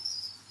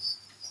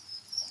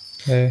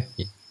 Yeah.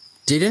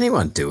 Did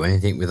anyone do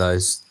anything with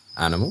those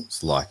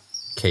animals, like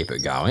keep it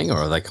going, or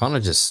are they kind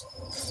of just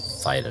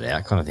faded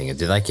out kind of thing?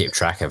 Do they keep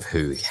track of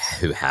who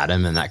had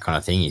them and that kind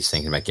of thing? He's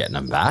thinking about getting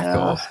them back?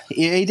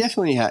 Yeah, he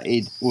definitely had.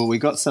 Well, we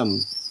got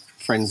some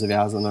friends of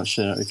ours, I'm not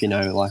sure if you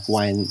know, like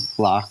Wayne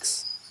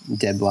Larks,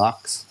 Deb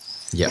Larks.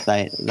 Yep.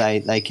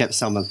 They kept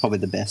some of probably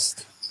the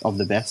best of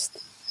the best.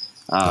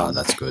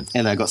 That's good.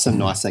 And they got some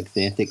nice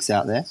Xanthics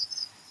out there,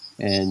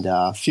 and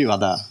a few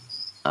other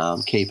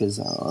keepers.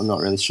 I'm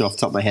not really sure off the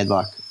top of my head,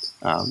 like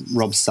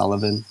Rob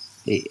Sullivan.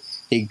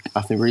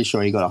 I'm really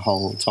sure he got a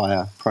whole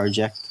entire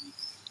project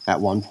at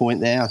one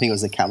point there. I think it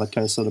was a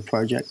Calico sort of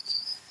project.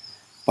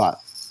 But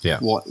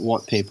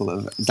what people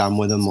have done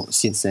with them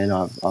since then,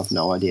 I've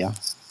no idea.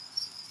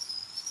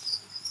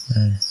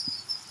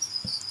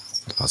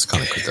 It's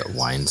kind of good that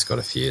Wayne's got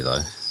a few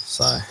though.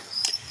 So a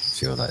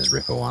few of those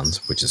Ripper ones,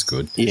 which is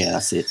good. Yeah,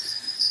 that's it.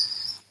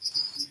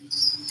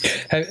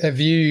 Have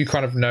you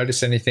kind of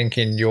noticed anything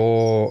in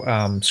your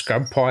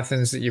scrub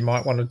pythons that you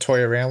might want to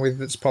toy around with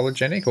that's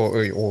polygenic,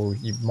 or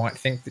you might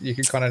think that you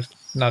could kind of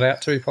nut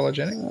out to be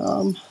polygenic?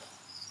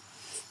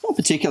 Not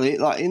particularly.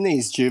 Like in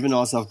these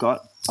juveniles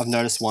I've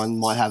noticed one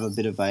might have a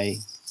bit of a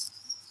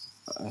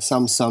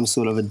some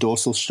sort of a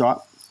dorsal stripe,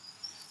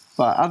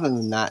 but other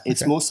than that,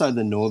 it's more so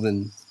the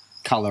northern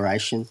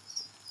coloration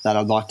that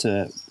I'd like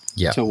to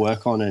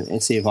work on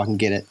and see if I can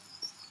get it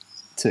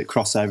to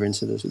cross over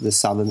into the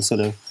southern sort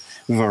of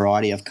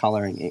variety of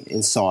colouring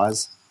in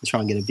size. Try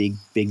and get a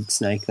big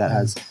snake that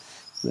has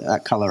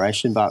that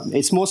coloration, but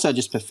it's more so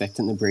just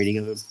perfecting the breeding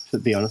of them. To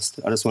be honest,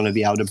 I just want to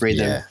be able to breed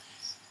them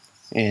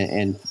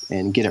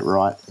and get it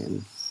right,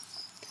 and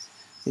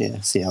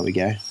see how we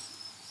go.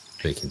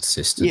 Be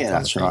consistent. Yeah,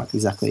 that's right.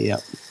 Exactly. Yeah.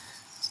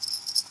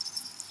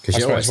 Because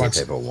you always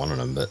see people wanting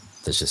them, but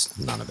there's just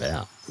none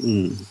about.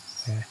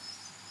 Yeah.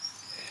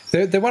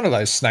 They're one of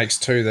those snakes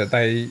too that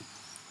they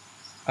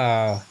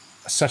are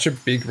such a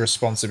big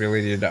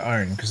responsibility to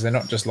own, because they're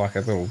not just like a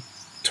little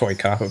toy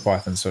carpet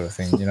python sort of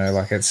thing.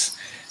 Like there's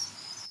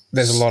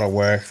a lot of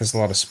work, there's a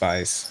lot of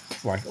space,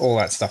 like all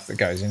that stuff that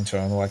goes into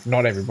them. Like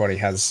not everybody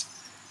has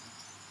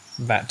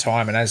that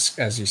time, and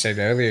as you said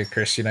earlier,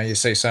 Kris, you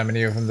see so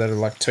many of them that are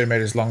like 2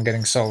 meters long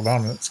getting sold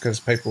on. It's because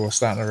people are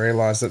starting to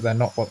realise that they're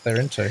not what they're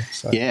into.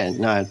 So. Yeah,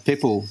 no,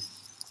 people.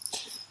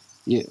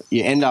 You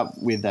end up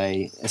with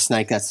a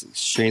snake that's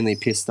extremely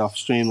pissed off,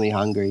 extremely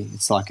hungry.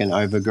 It's like an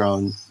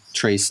overgrown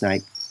tree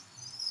snake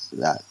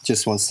that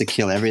just wants to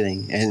kill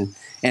everything, and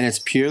it's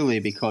purely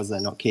because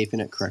they're not keeping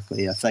it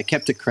correctly. If they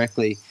kept it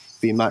correctly,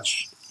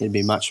 it'd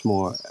be much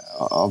more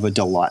of a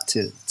delight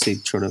to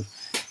sort of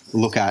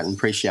look at and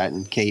appreciate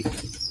and keep.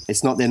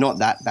 They're not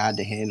that bad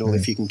to handle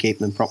if you can keep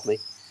them properly,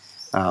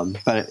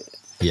 but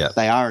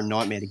they are a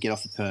nightmare to get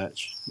off a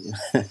perch.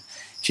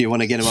 If you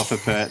want to get them off a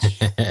perch,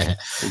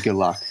 good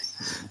luck.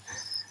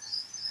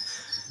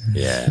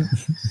 Yeah.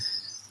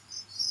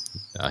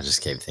 I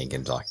just keep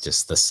thinking, like,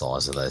 just the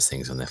size of those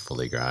things when they're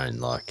fully grown.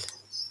 Like,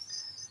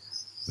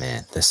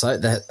 man, I just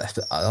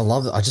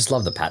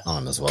love the pattern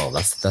on them as well.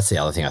 That's the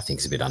other thing I think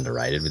is a bit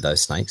underrated with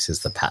those snakes,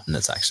 is the pattern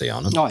that's actually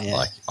on them. Oh yeah.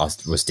 Like, I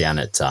was down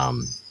at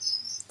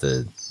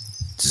the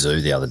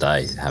zoo the other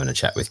day having a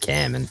chat with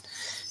Cam, and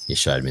he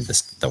showed me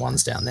the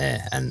ones down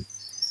there, and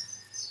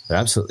they're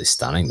absolutely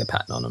stunning, the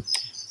pattern on them.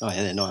 Oh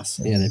yeah, they're nice.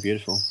 Yeah, they're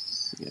beautiful.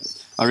 Yeah.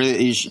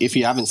 If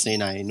you haven't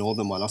seen a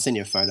northern one, I'll send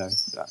you a photo.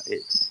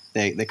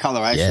 The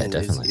coloration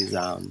is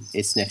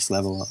it's next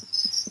level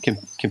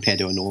compared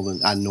to a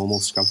normal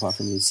scrub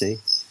python you'd see.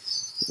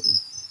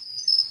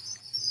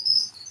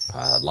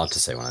 I'd love to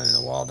see one in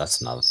the wild.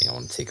 That's another thing I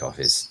want to tick off,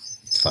 is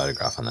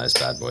photographing those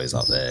bad boys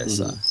up there.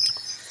 So I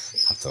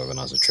have to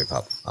organise a trip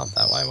up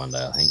that way one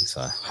day, I think. So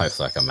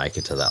hopefully I can make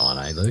it to that one,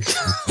 Luke?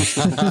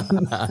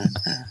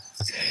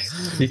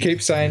 You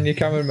keep saying you're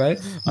coming, mate.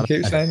 You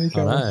keep saying you're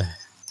coming. I know.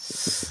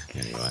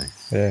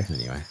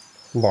 Anyway.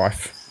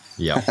 Life.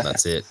 Yep,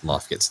 that's it.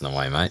 Life gets in the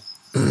way, mate.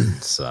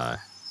 So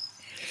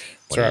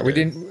it's all right. We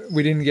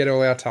didn't get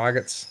all our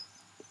targets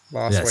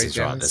last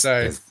weekend. Right.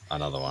 There's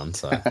another one.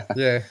 So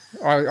yeah,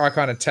 I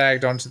kind of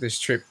tagged onto this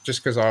trip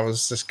just because I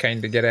was just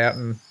keen to get out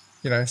and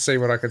see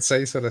what I could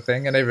see, sort of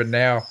thing. And even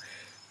now,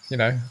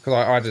 because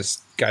I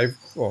just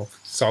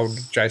sold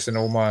Jason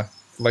all my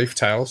leaf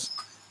tails.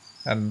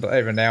 And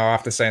even now,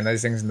 after seeing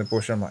these things in the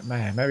bush, I'm like,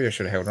 man, maybe I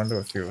should have held onto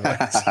a few of those.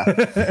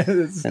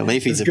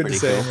 Leafies are pretty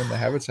cool. Them in the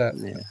habitat.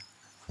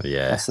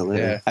 Yeah, absolutely.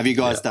 Yeah. Have you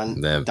guys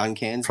done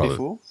cans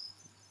before?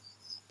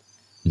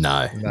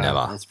 No,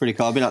 never. That's pretty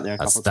cool. I've been up there a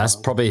couple of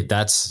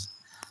times.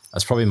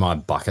 That's probably my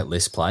bucket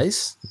list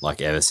place.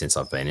 Like ever since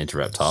I've been into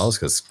reptiles,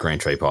 because green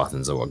tree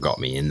pythons are what got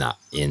me into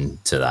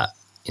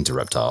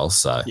reptiles.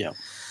 So yeah.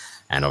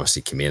 and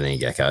obviously chameleon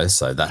geckos.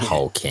 So that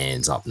whole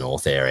Cairns up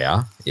north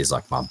area is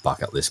like my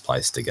bucket list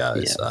place to go.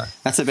 Yeah. So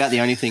that's about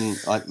the only thing.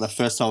 Like the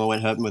first time I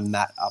went herping with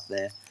Matt up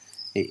there,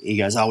 he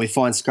goes, "Oh, we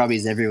find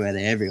scrubbies everywhere.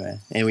 They're everywhere,"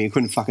 and we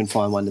couldn't fucking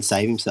find one to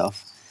save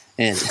himself.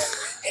 And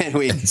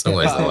we, it's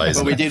always the way.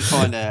 but we did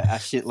find a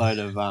shitload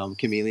of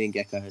chameleon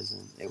geckos,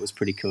 and it was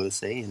pretty cool to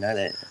see. You know,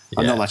 that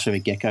I'm not much of a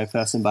gecko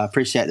person, but I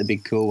appreciate the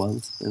big cool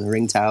ones and the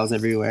ringtails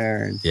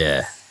everywhere. And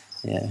yeah.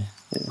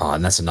 Oh,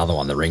 and that's another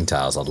one, the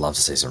ringtails. I'd love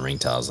to see some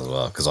ringtails as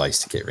well, because I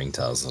used to get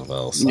ringtails as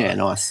well. So. Yeah,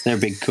 nice. They're a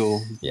big,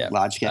 cool,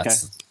 large gecko.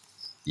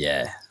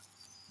 Yeah,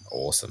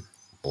 awesome.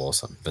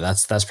 But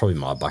that's probably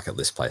my bucket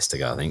list place to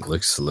go. I think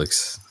Luke's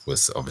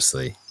was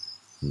obviously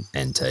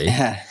NT.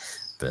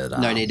 But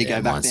no need to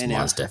go back there now.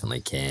 Mine's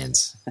definitely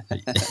Cairns.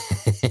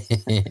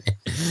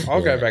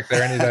 I'll go back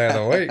there any day of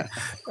the week.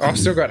 I've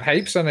still got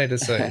heaps I need to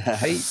see.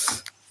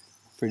 Heaps.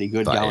 Pretty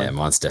good but going. Yeah,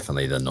 mine's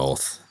definitely the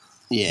north.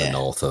 Yeah. The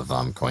north of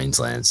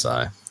Queensland.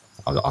 So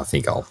I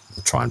think I'll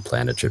try and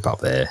plan a trip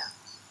up there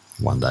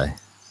one day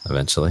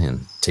eventually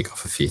and tick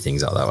off a few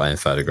things up that way and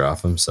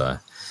photograph them. So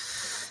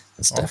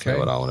that's definitely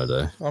what I want to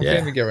do. I'm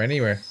keen to go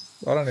anywhere.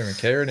 I don't even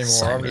care anymore.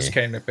 Same I'm just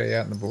keen to be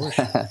out in the bush.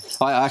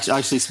 I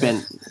actually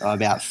spent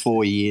about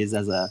 4 years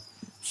as a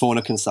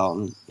fauna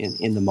consultant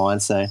in the mine,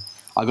 so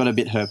I got a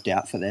bit herped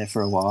out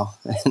for a while.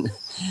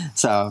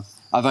 So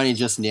I've only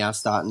just now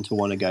starting to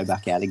want to go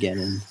back out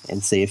again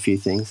and see a few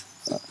things.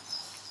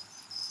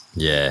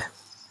 Yeah.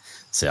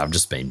 See, I've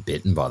just been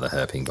bitten by the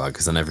herping bug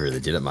because I never really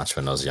did it much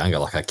when I was younger.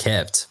 Like I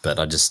kept, but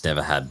I just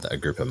never had a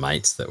group of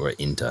mates that were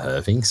into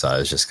herping. So it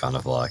was just kind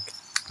of like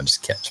I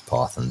just kept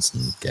pythons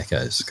and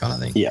geckos kind of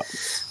thing. Yeah.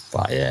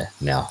 But yeah,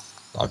 now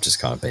I've just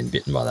kind of been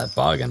bitten by that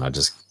bug and I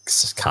just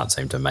can't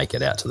seem to make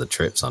it out to the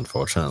trips,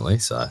 unfortunately.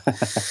 So,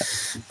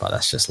 but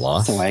that's just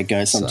life. That's the way it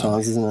goes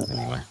sometimes, isn't it?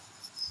 Anyway,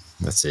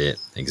 that's it.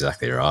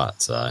 Exactly right.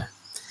 So,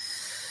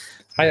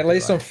 hey, at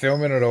least I'm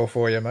filming it all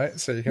for you, mate,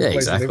 so you can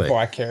live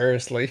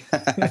vicariously.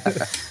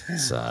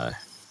 So,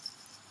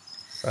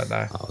 but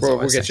no,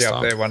 we'll get you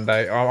up there one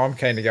day. I'm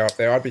keen to go up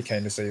there. I'd be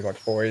keen to see like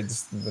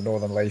boids, the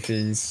northern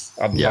leafies.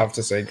 I'd love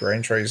to see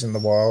green trees in the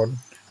wild.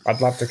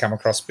 I'd love to come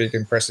across big,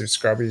 impressive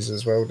scrubbies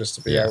as well, just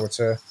to be able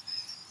to,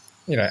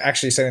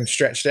 actually see them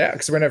stretched out.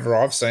 Because whenever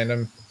I've seen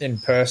them in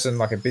person,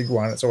 like a big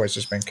one, it's always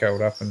just been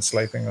curled up and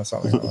sleeping or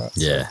something like that.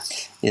 Yeah.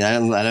 So. They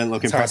don't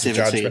look impressive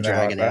until you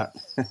drag it out.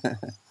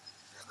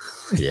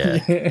 Yeah.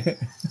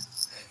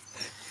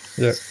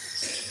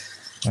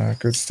 Yeah.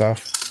 Good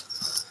stuff.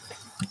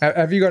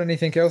 Have you got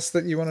anything else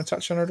that you want to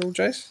touch on at all,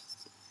 Jace?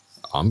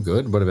 I'm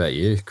good. What about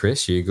you,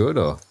 Chris? You good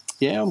or?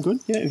 Yeah, I'm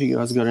good. Yeah, if you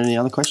guys got any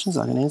other questions,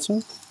 I can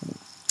answer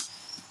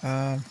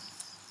them.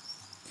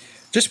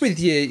 Just with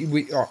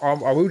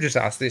I will just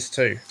ask this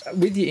too.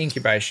 With your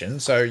incubation,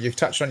 so you've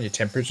touched on your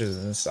temperatures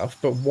and stuff,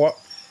 but what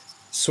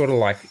sort of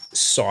like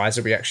size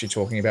are we actually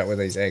talking about with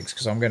these eggs?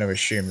 Because I'm going to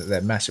assume that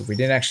they're massive. We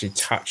didn't actually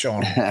touch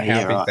on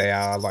how big they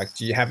are. Like,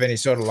 do you have any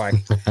sort of like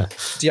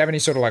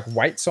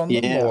weights on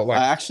them? Or like,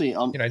 I actually,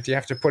 do you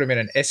have to put them in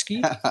an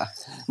esky?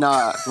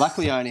 No,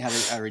 luckily I only had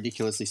a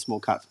ridiculously small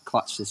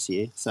clutch this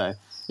year, so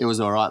it was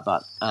all right.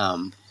 But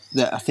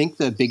I think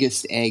the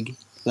biggest egg,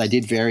 they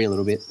did vary a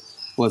little bit,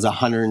 was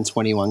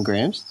 121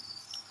 grams.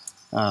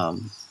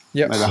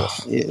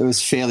 It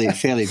was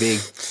fairly big.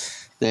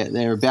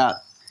 They're about.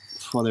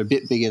 Well, they're a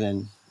bit bigger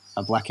than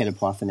a black-headed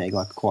python egg,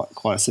 like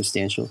quite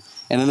substantial.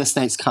 And then the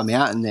snakes come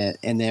out and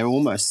they're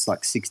almost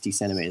like 60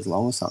 centimeters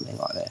long or something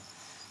like that.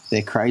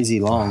 They're crazy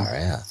long. Oh,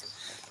 yeah.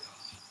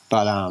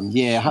 But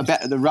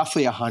about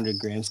roughly 100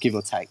 grams, give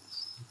or take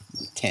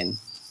 10,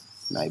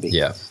 maybe.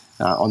 Yeah.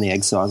 On the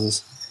egg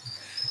sizes.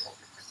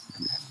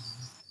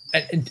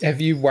 And have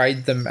you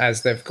weighed them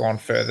as they've gone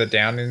further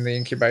down in the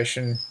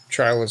incubation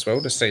trail as well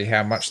to see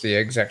how much the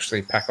eggs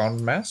actually pack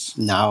on mass?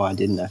 No, I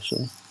didn't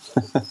actually.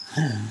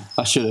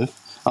 I should have.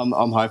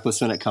 I'm hopeless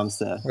when it comes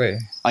to. Yeah.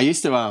 I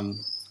used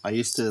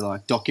to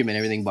like document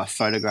everything by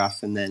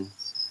photograph, and then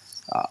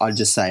I'd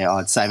just say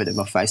I'd save it to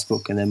my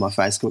Facebook, and then my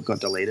Facebook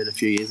got deleted a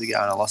few years ago,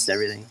 and I lost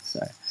everything.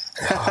 So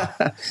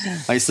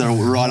I used to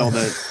write all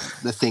the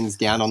things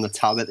down on the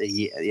tub at the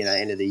year,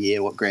 end of the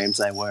year, what grams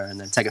they were, and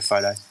then take a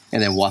photo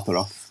and then wipe it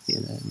off.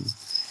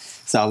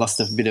 So I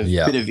lost a bit of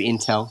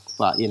intel,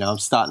 but I'm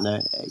starting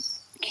to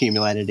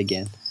accumulate it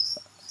again.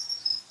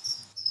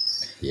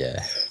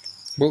 Yeah.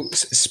 Well,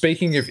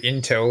 speaking of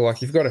intel,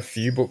 like you've got a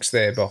few books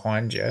there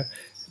behind you.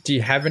 Do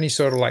you have any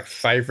sort of like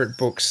favourite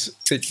books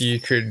that you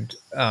could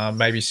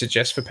maybe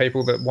suggest for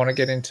people that want to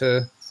get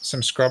into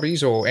some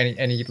scrubbies, or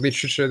any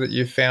literature that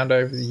you've found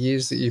over the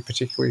years that you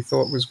particularly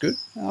thought was good?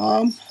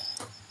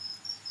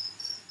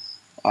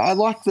 I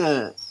like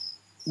the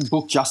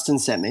book Justin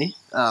sent me,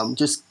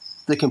 just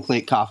The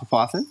Complete Carpet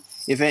Python.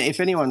 If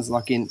anyone's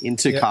like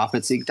into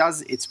carpets,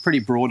 it's pretty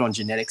broad on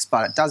genetics,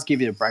 but it does give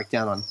you a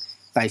breakdown on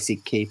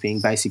basic keeping,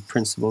 basic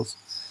principles.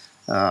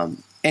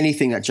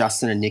 Anything that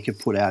Justin and Nick have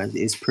put out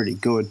is pretty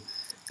good.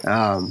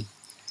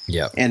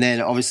 Yeah. And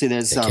then obviously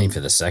there's keen for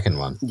the second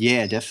one.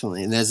 Yeah,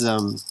 definitely. And there's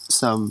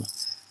some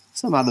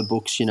some other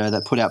books,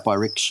 that put out by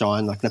Rick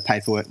Shine, like the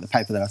paper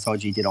that I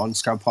told you did on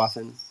scrub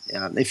python.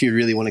 If you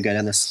really want to go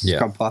down the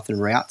scrub python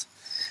route.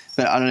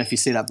 But I don't know if you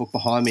see that book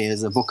behind me.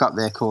 There's a book up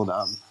there called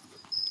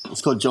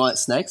it's called Giant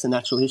Snakes: A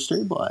Natural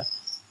History by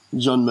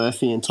John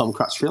Murphy and Tom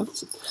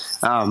Crutchfield.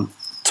 Tom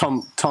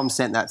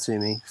sent that to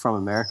me from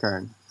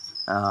America,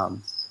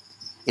 and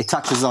it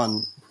touches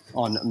on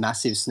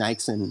massive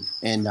snakes and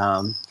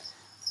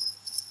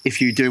if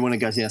you do want to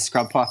go down a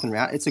scrub python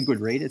route, it's a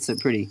good read. It's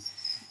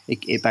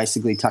it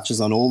basically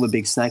touches on all the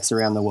big snakes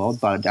around the world,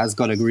 but it has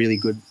got a really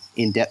good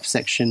in-depth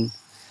section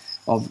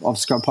of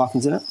scrub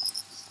pythons in it.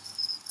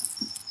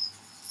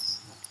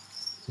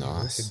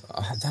 Nice.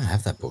 I don't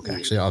have that book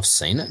actually. I've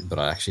seen it, but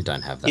I actually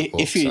don't have that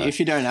book. If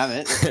you don't have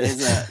it,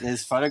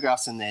 there's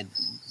photographs in there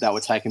that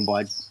were taken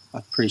by,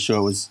 I'm pretty sure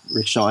it was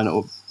Rick Shine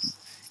or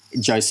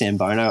Joe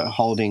Sambono,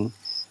 holding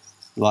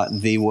like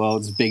the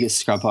world's biggest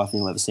scrub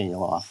python you'll ever see in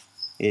your life.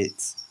 It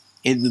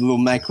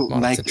looks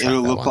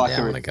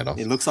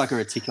like a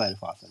reticulated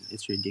python.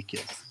 It's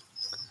ridiculous.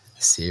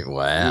 See,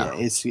 wow. Yeah,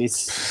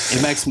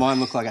 it makes mine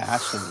look like a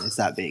hatchling. It's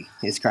that big.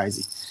 It's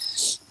crazy.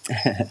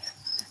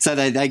 So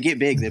they get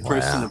big. They're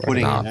proofs in the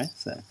pudding,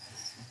 So.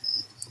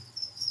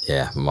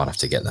 Yeah, I might have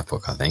to get that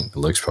book, I think.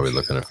 Luke's probably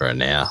looking for it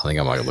now. I think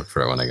I might look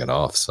for it when I get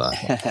off. So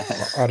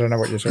I don't know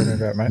what you're talking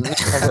about, mate.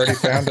 I've already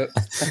found it.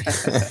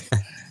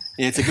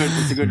 Yeah, it's a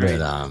good read.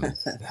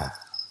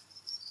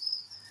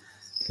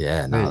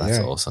 That's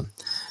awesome.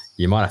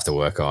 You might have to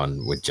work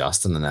on with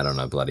Justin and that on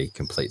a bloody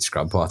complete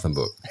scrub python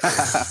book.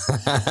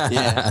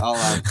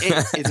 Yeah,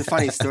 it's a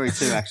funny story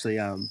too. Actually,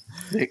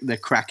 the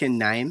Kraken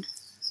name.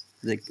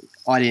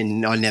 I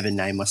never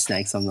named my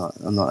snakes. I'm not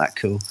that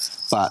cool.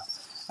 But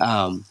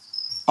I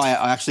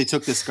actually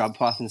took the scrub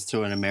pythons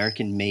to an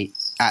American meet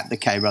at the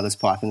K Brothers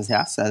Pythons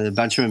house. So a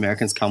bunch of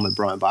Americans come with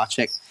Brian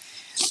Barczyk,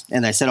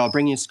 and they said, "I'll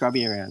bring you a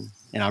scrubby around."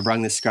 And I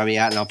brung this scrubby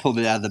out, and I pulled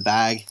it out of the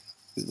bag,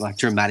 like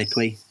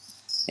dramatically.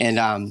 And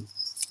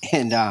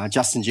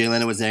Justin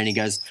Juliner was there, and he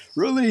goes,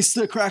 "Release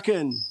the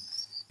Kraken!"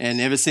 And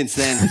ever since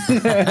then,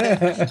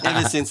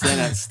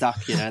 it's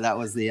stuck. That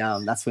was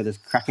that's where the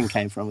Kraken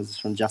came from. Was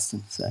from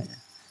Justin. So a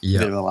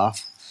bit of a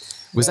laugh.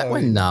 Was that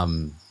when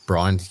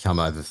Brian come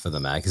over for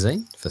the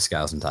magazine for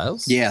Scales and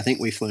Tails? Yeah, I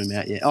think we flew him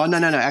out. Yeah. Oh no.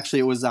 Actually,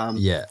 it was no.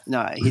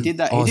 He did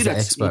that. He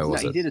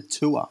did a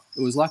tour.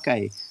 It was like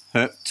a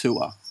herp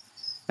tour.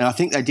 And I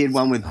think they did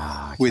one with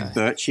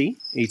Birchie.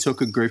 He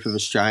took a group of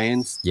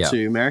Australians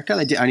to America.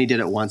 They only did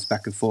it once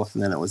back and forth,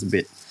 and then it was a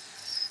bit,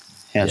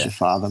 how's your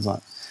father?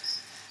 But,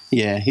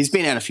 yeah, he's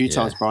been out a few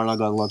times, Brian. I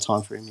got a lot of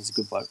time for him. He's a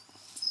good bloke.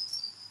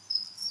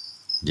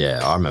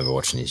 Yeah, I remember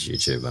watching his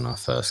YouTube when I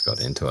first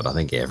got into it. I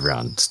think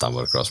everyone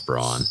stumbled across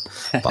Brian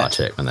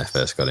Barczyk when they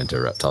first got into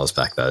reptiles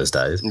back those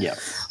days. Yeah,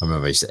 I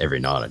remember every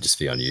night I'd just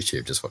be on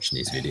YouTube just watching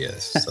his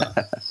videos. So.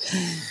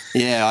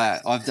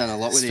 Yeah, I've done a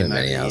lot with him over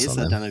the years.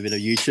 I've done a bit of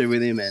YouTube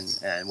with him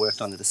and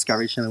worked on the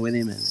Discovery Channel with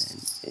him.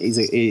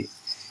 And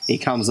he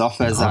comes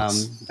off as a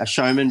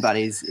showman, but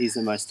he's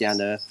the most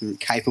down-to-earth,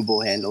 capable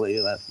handler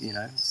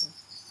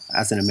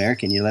as an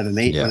American you'll ever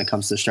meet when it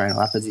comes to Australian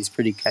leopards. He's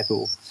pretty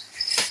capable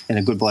and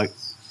a good bloke.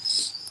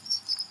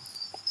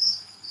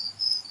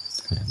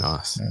 Yeah,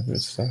 nice. Yeah,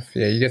 good stuff.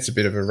 Yeah, he gets a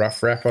bit of a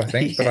rough rap, I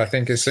think. But I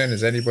think as soon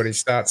as anybody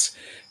starts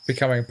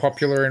becoming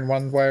popular in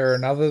one way or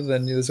another,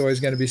 then there's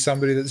always going to be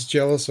somebody that's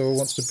jealous or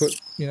wants to put,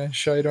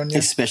 shade on you.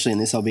 Especially in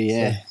this hobby,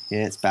 yeah. So,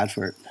 yeah, it's bad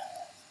for it.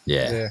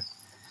 Yeah.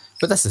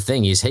 But that's the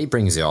thing is he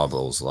brings the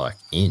eyeballs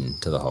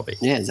into the hobby.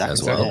 Yeah, exactly.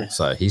 As well. Yeah.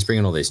 So he's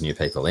bringing all these new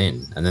people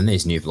in. And then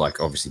these new,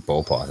 obviously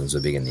ball pythons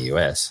are big in the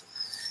US.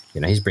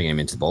 He's bringing them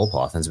into ball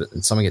pythons, but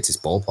then someone gets this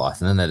ball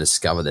python and they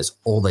discover there's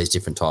all these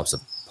different types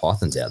of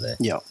pythons out there.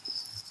 Yeah.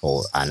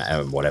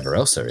 And whatever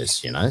else there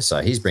is,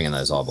 So he's bringing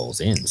those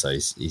eyeballs in. So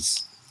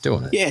he's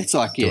doing it. Yeah, it's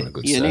like you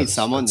need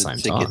someone to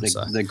get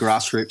the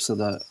grassroots of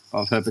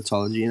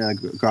herpetology,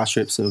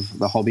 grassroots of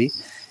the hobby,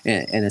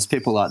 and there's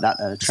people like that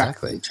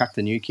attract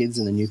the new kids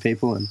and the new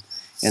people,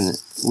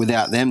 and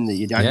without them,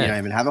 you don't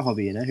even have a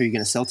hobby. Who are you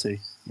going to sell to?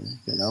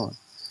 No one.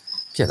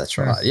 Yeah, that's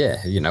right.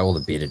 Yeah, all the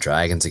bearded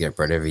dragons that get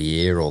bred every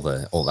year, all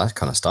that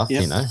kind of stuff.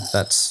 Yep.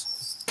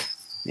 That's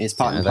it's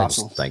part and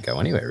parcel. They just don't go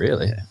anywhere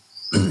really. Yeah.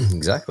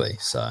 Exactly.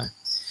 So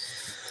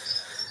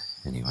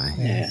anyway,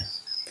 yeah.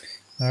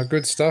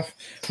 Good stuff.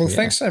 Well,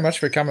 thanks so much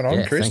for coming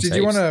on, Kris. Did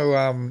you want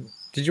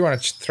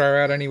to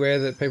throw out anywhere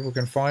that people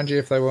can find you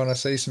if they want to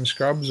see some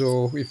scrubs,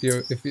 or if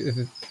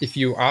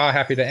you are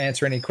happy to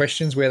answer any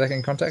questions, where they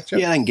can contact you?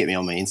 Yeah, they can get me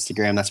on my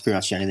Instagram. That's pretty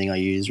much the only thing I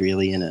use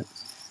really in it.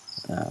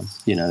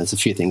 There's a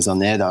few things on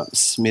there. That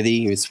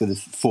Smithy, it's with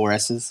 4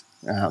 S's.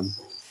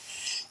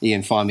 You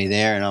can find me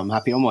there, and I'm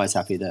always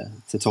happy to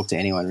talk to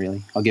anyone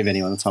really. I'll give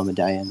anyone the time of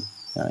day and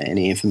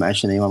any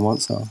information anyone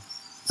wants, so I'm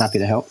happy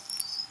to help.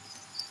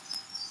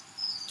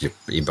 Your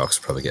inbox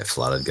will probably get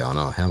flooded going,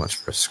 how much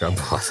for a scrub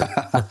python?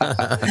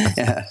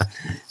 Yeah.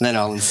 Then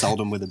I'll insult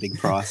them with a big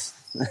price.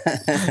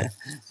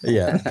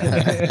 Yeah.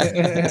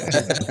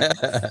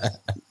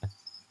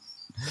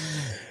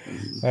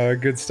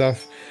 Good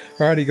stuff.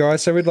 Alrighty,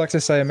 guys. So we'd like to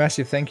say a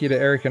massive thank you to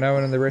Eric and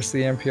Owen and the rest of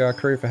the MPR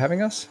crew for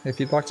having us. If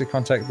you'd like to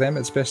contact them,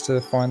 it's best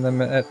to find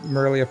them at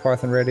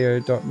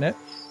moreliapythonradio.net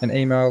and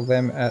email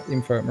them at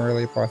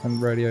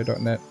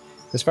info@moreliapythonradio.net.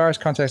 As far as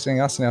contacting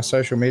us in our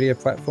social media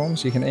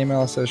platforms, you can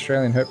email us at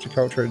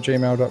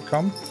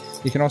australianherpetoculture@gmail.com.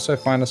 You can also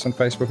find us on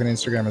Facebook and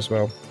Instagram as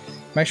well.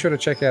 Make sure to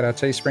check out our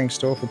Teespring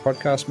store for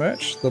podcast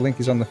merch. The link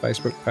is on the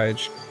Facebook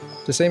page.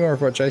 To see more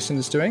of what Jason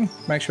is doing,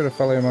 make sure to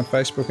follow him on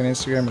Facebook and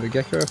Instagram at The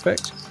Gecko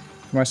Effect.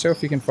 For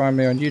myself, you can find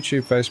me on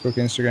YouTube, Facebook,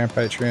 Instagram,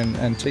 Patreon,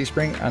 and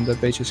Teespring under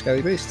Beachy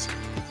Scaly Beasts.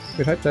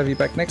 We'd hope to have you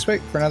back next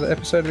week for another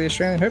episode of the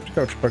Australian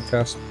Herpetoculture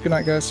Podcast. Good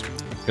night, guys.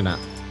 Good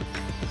night.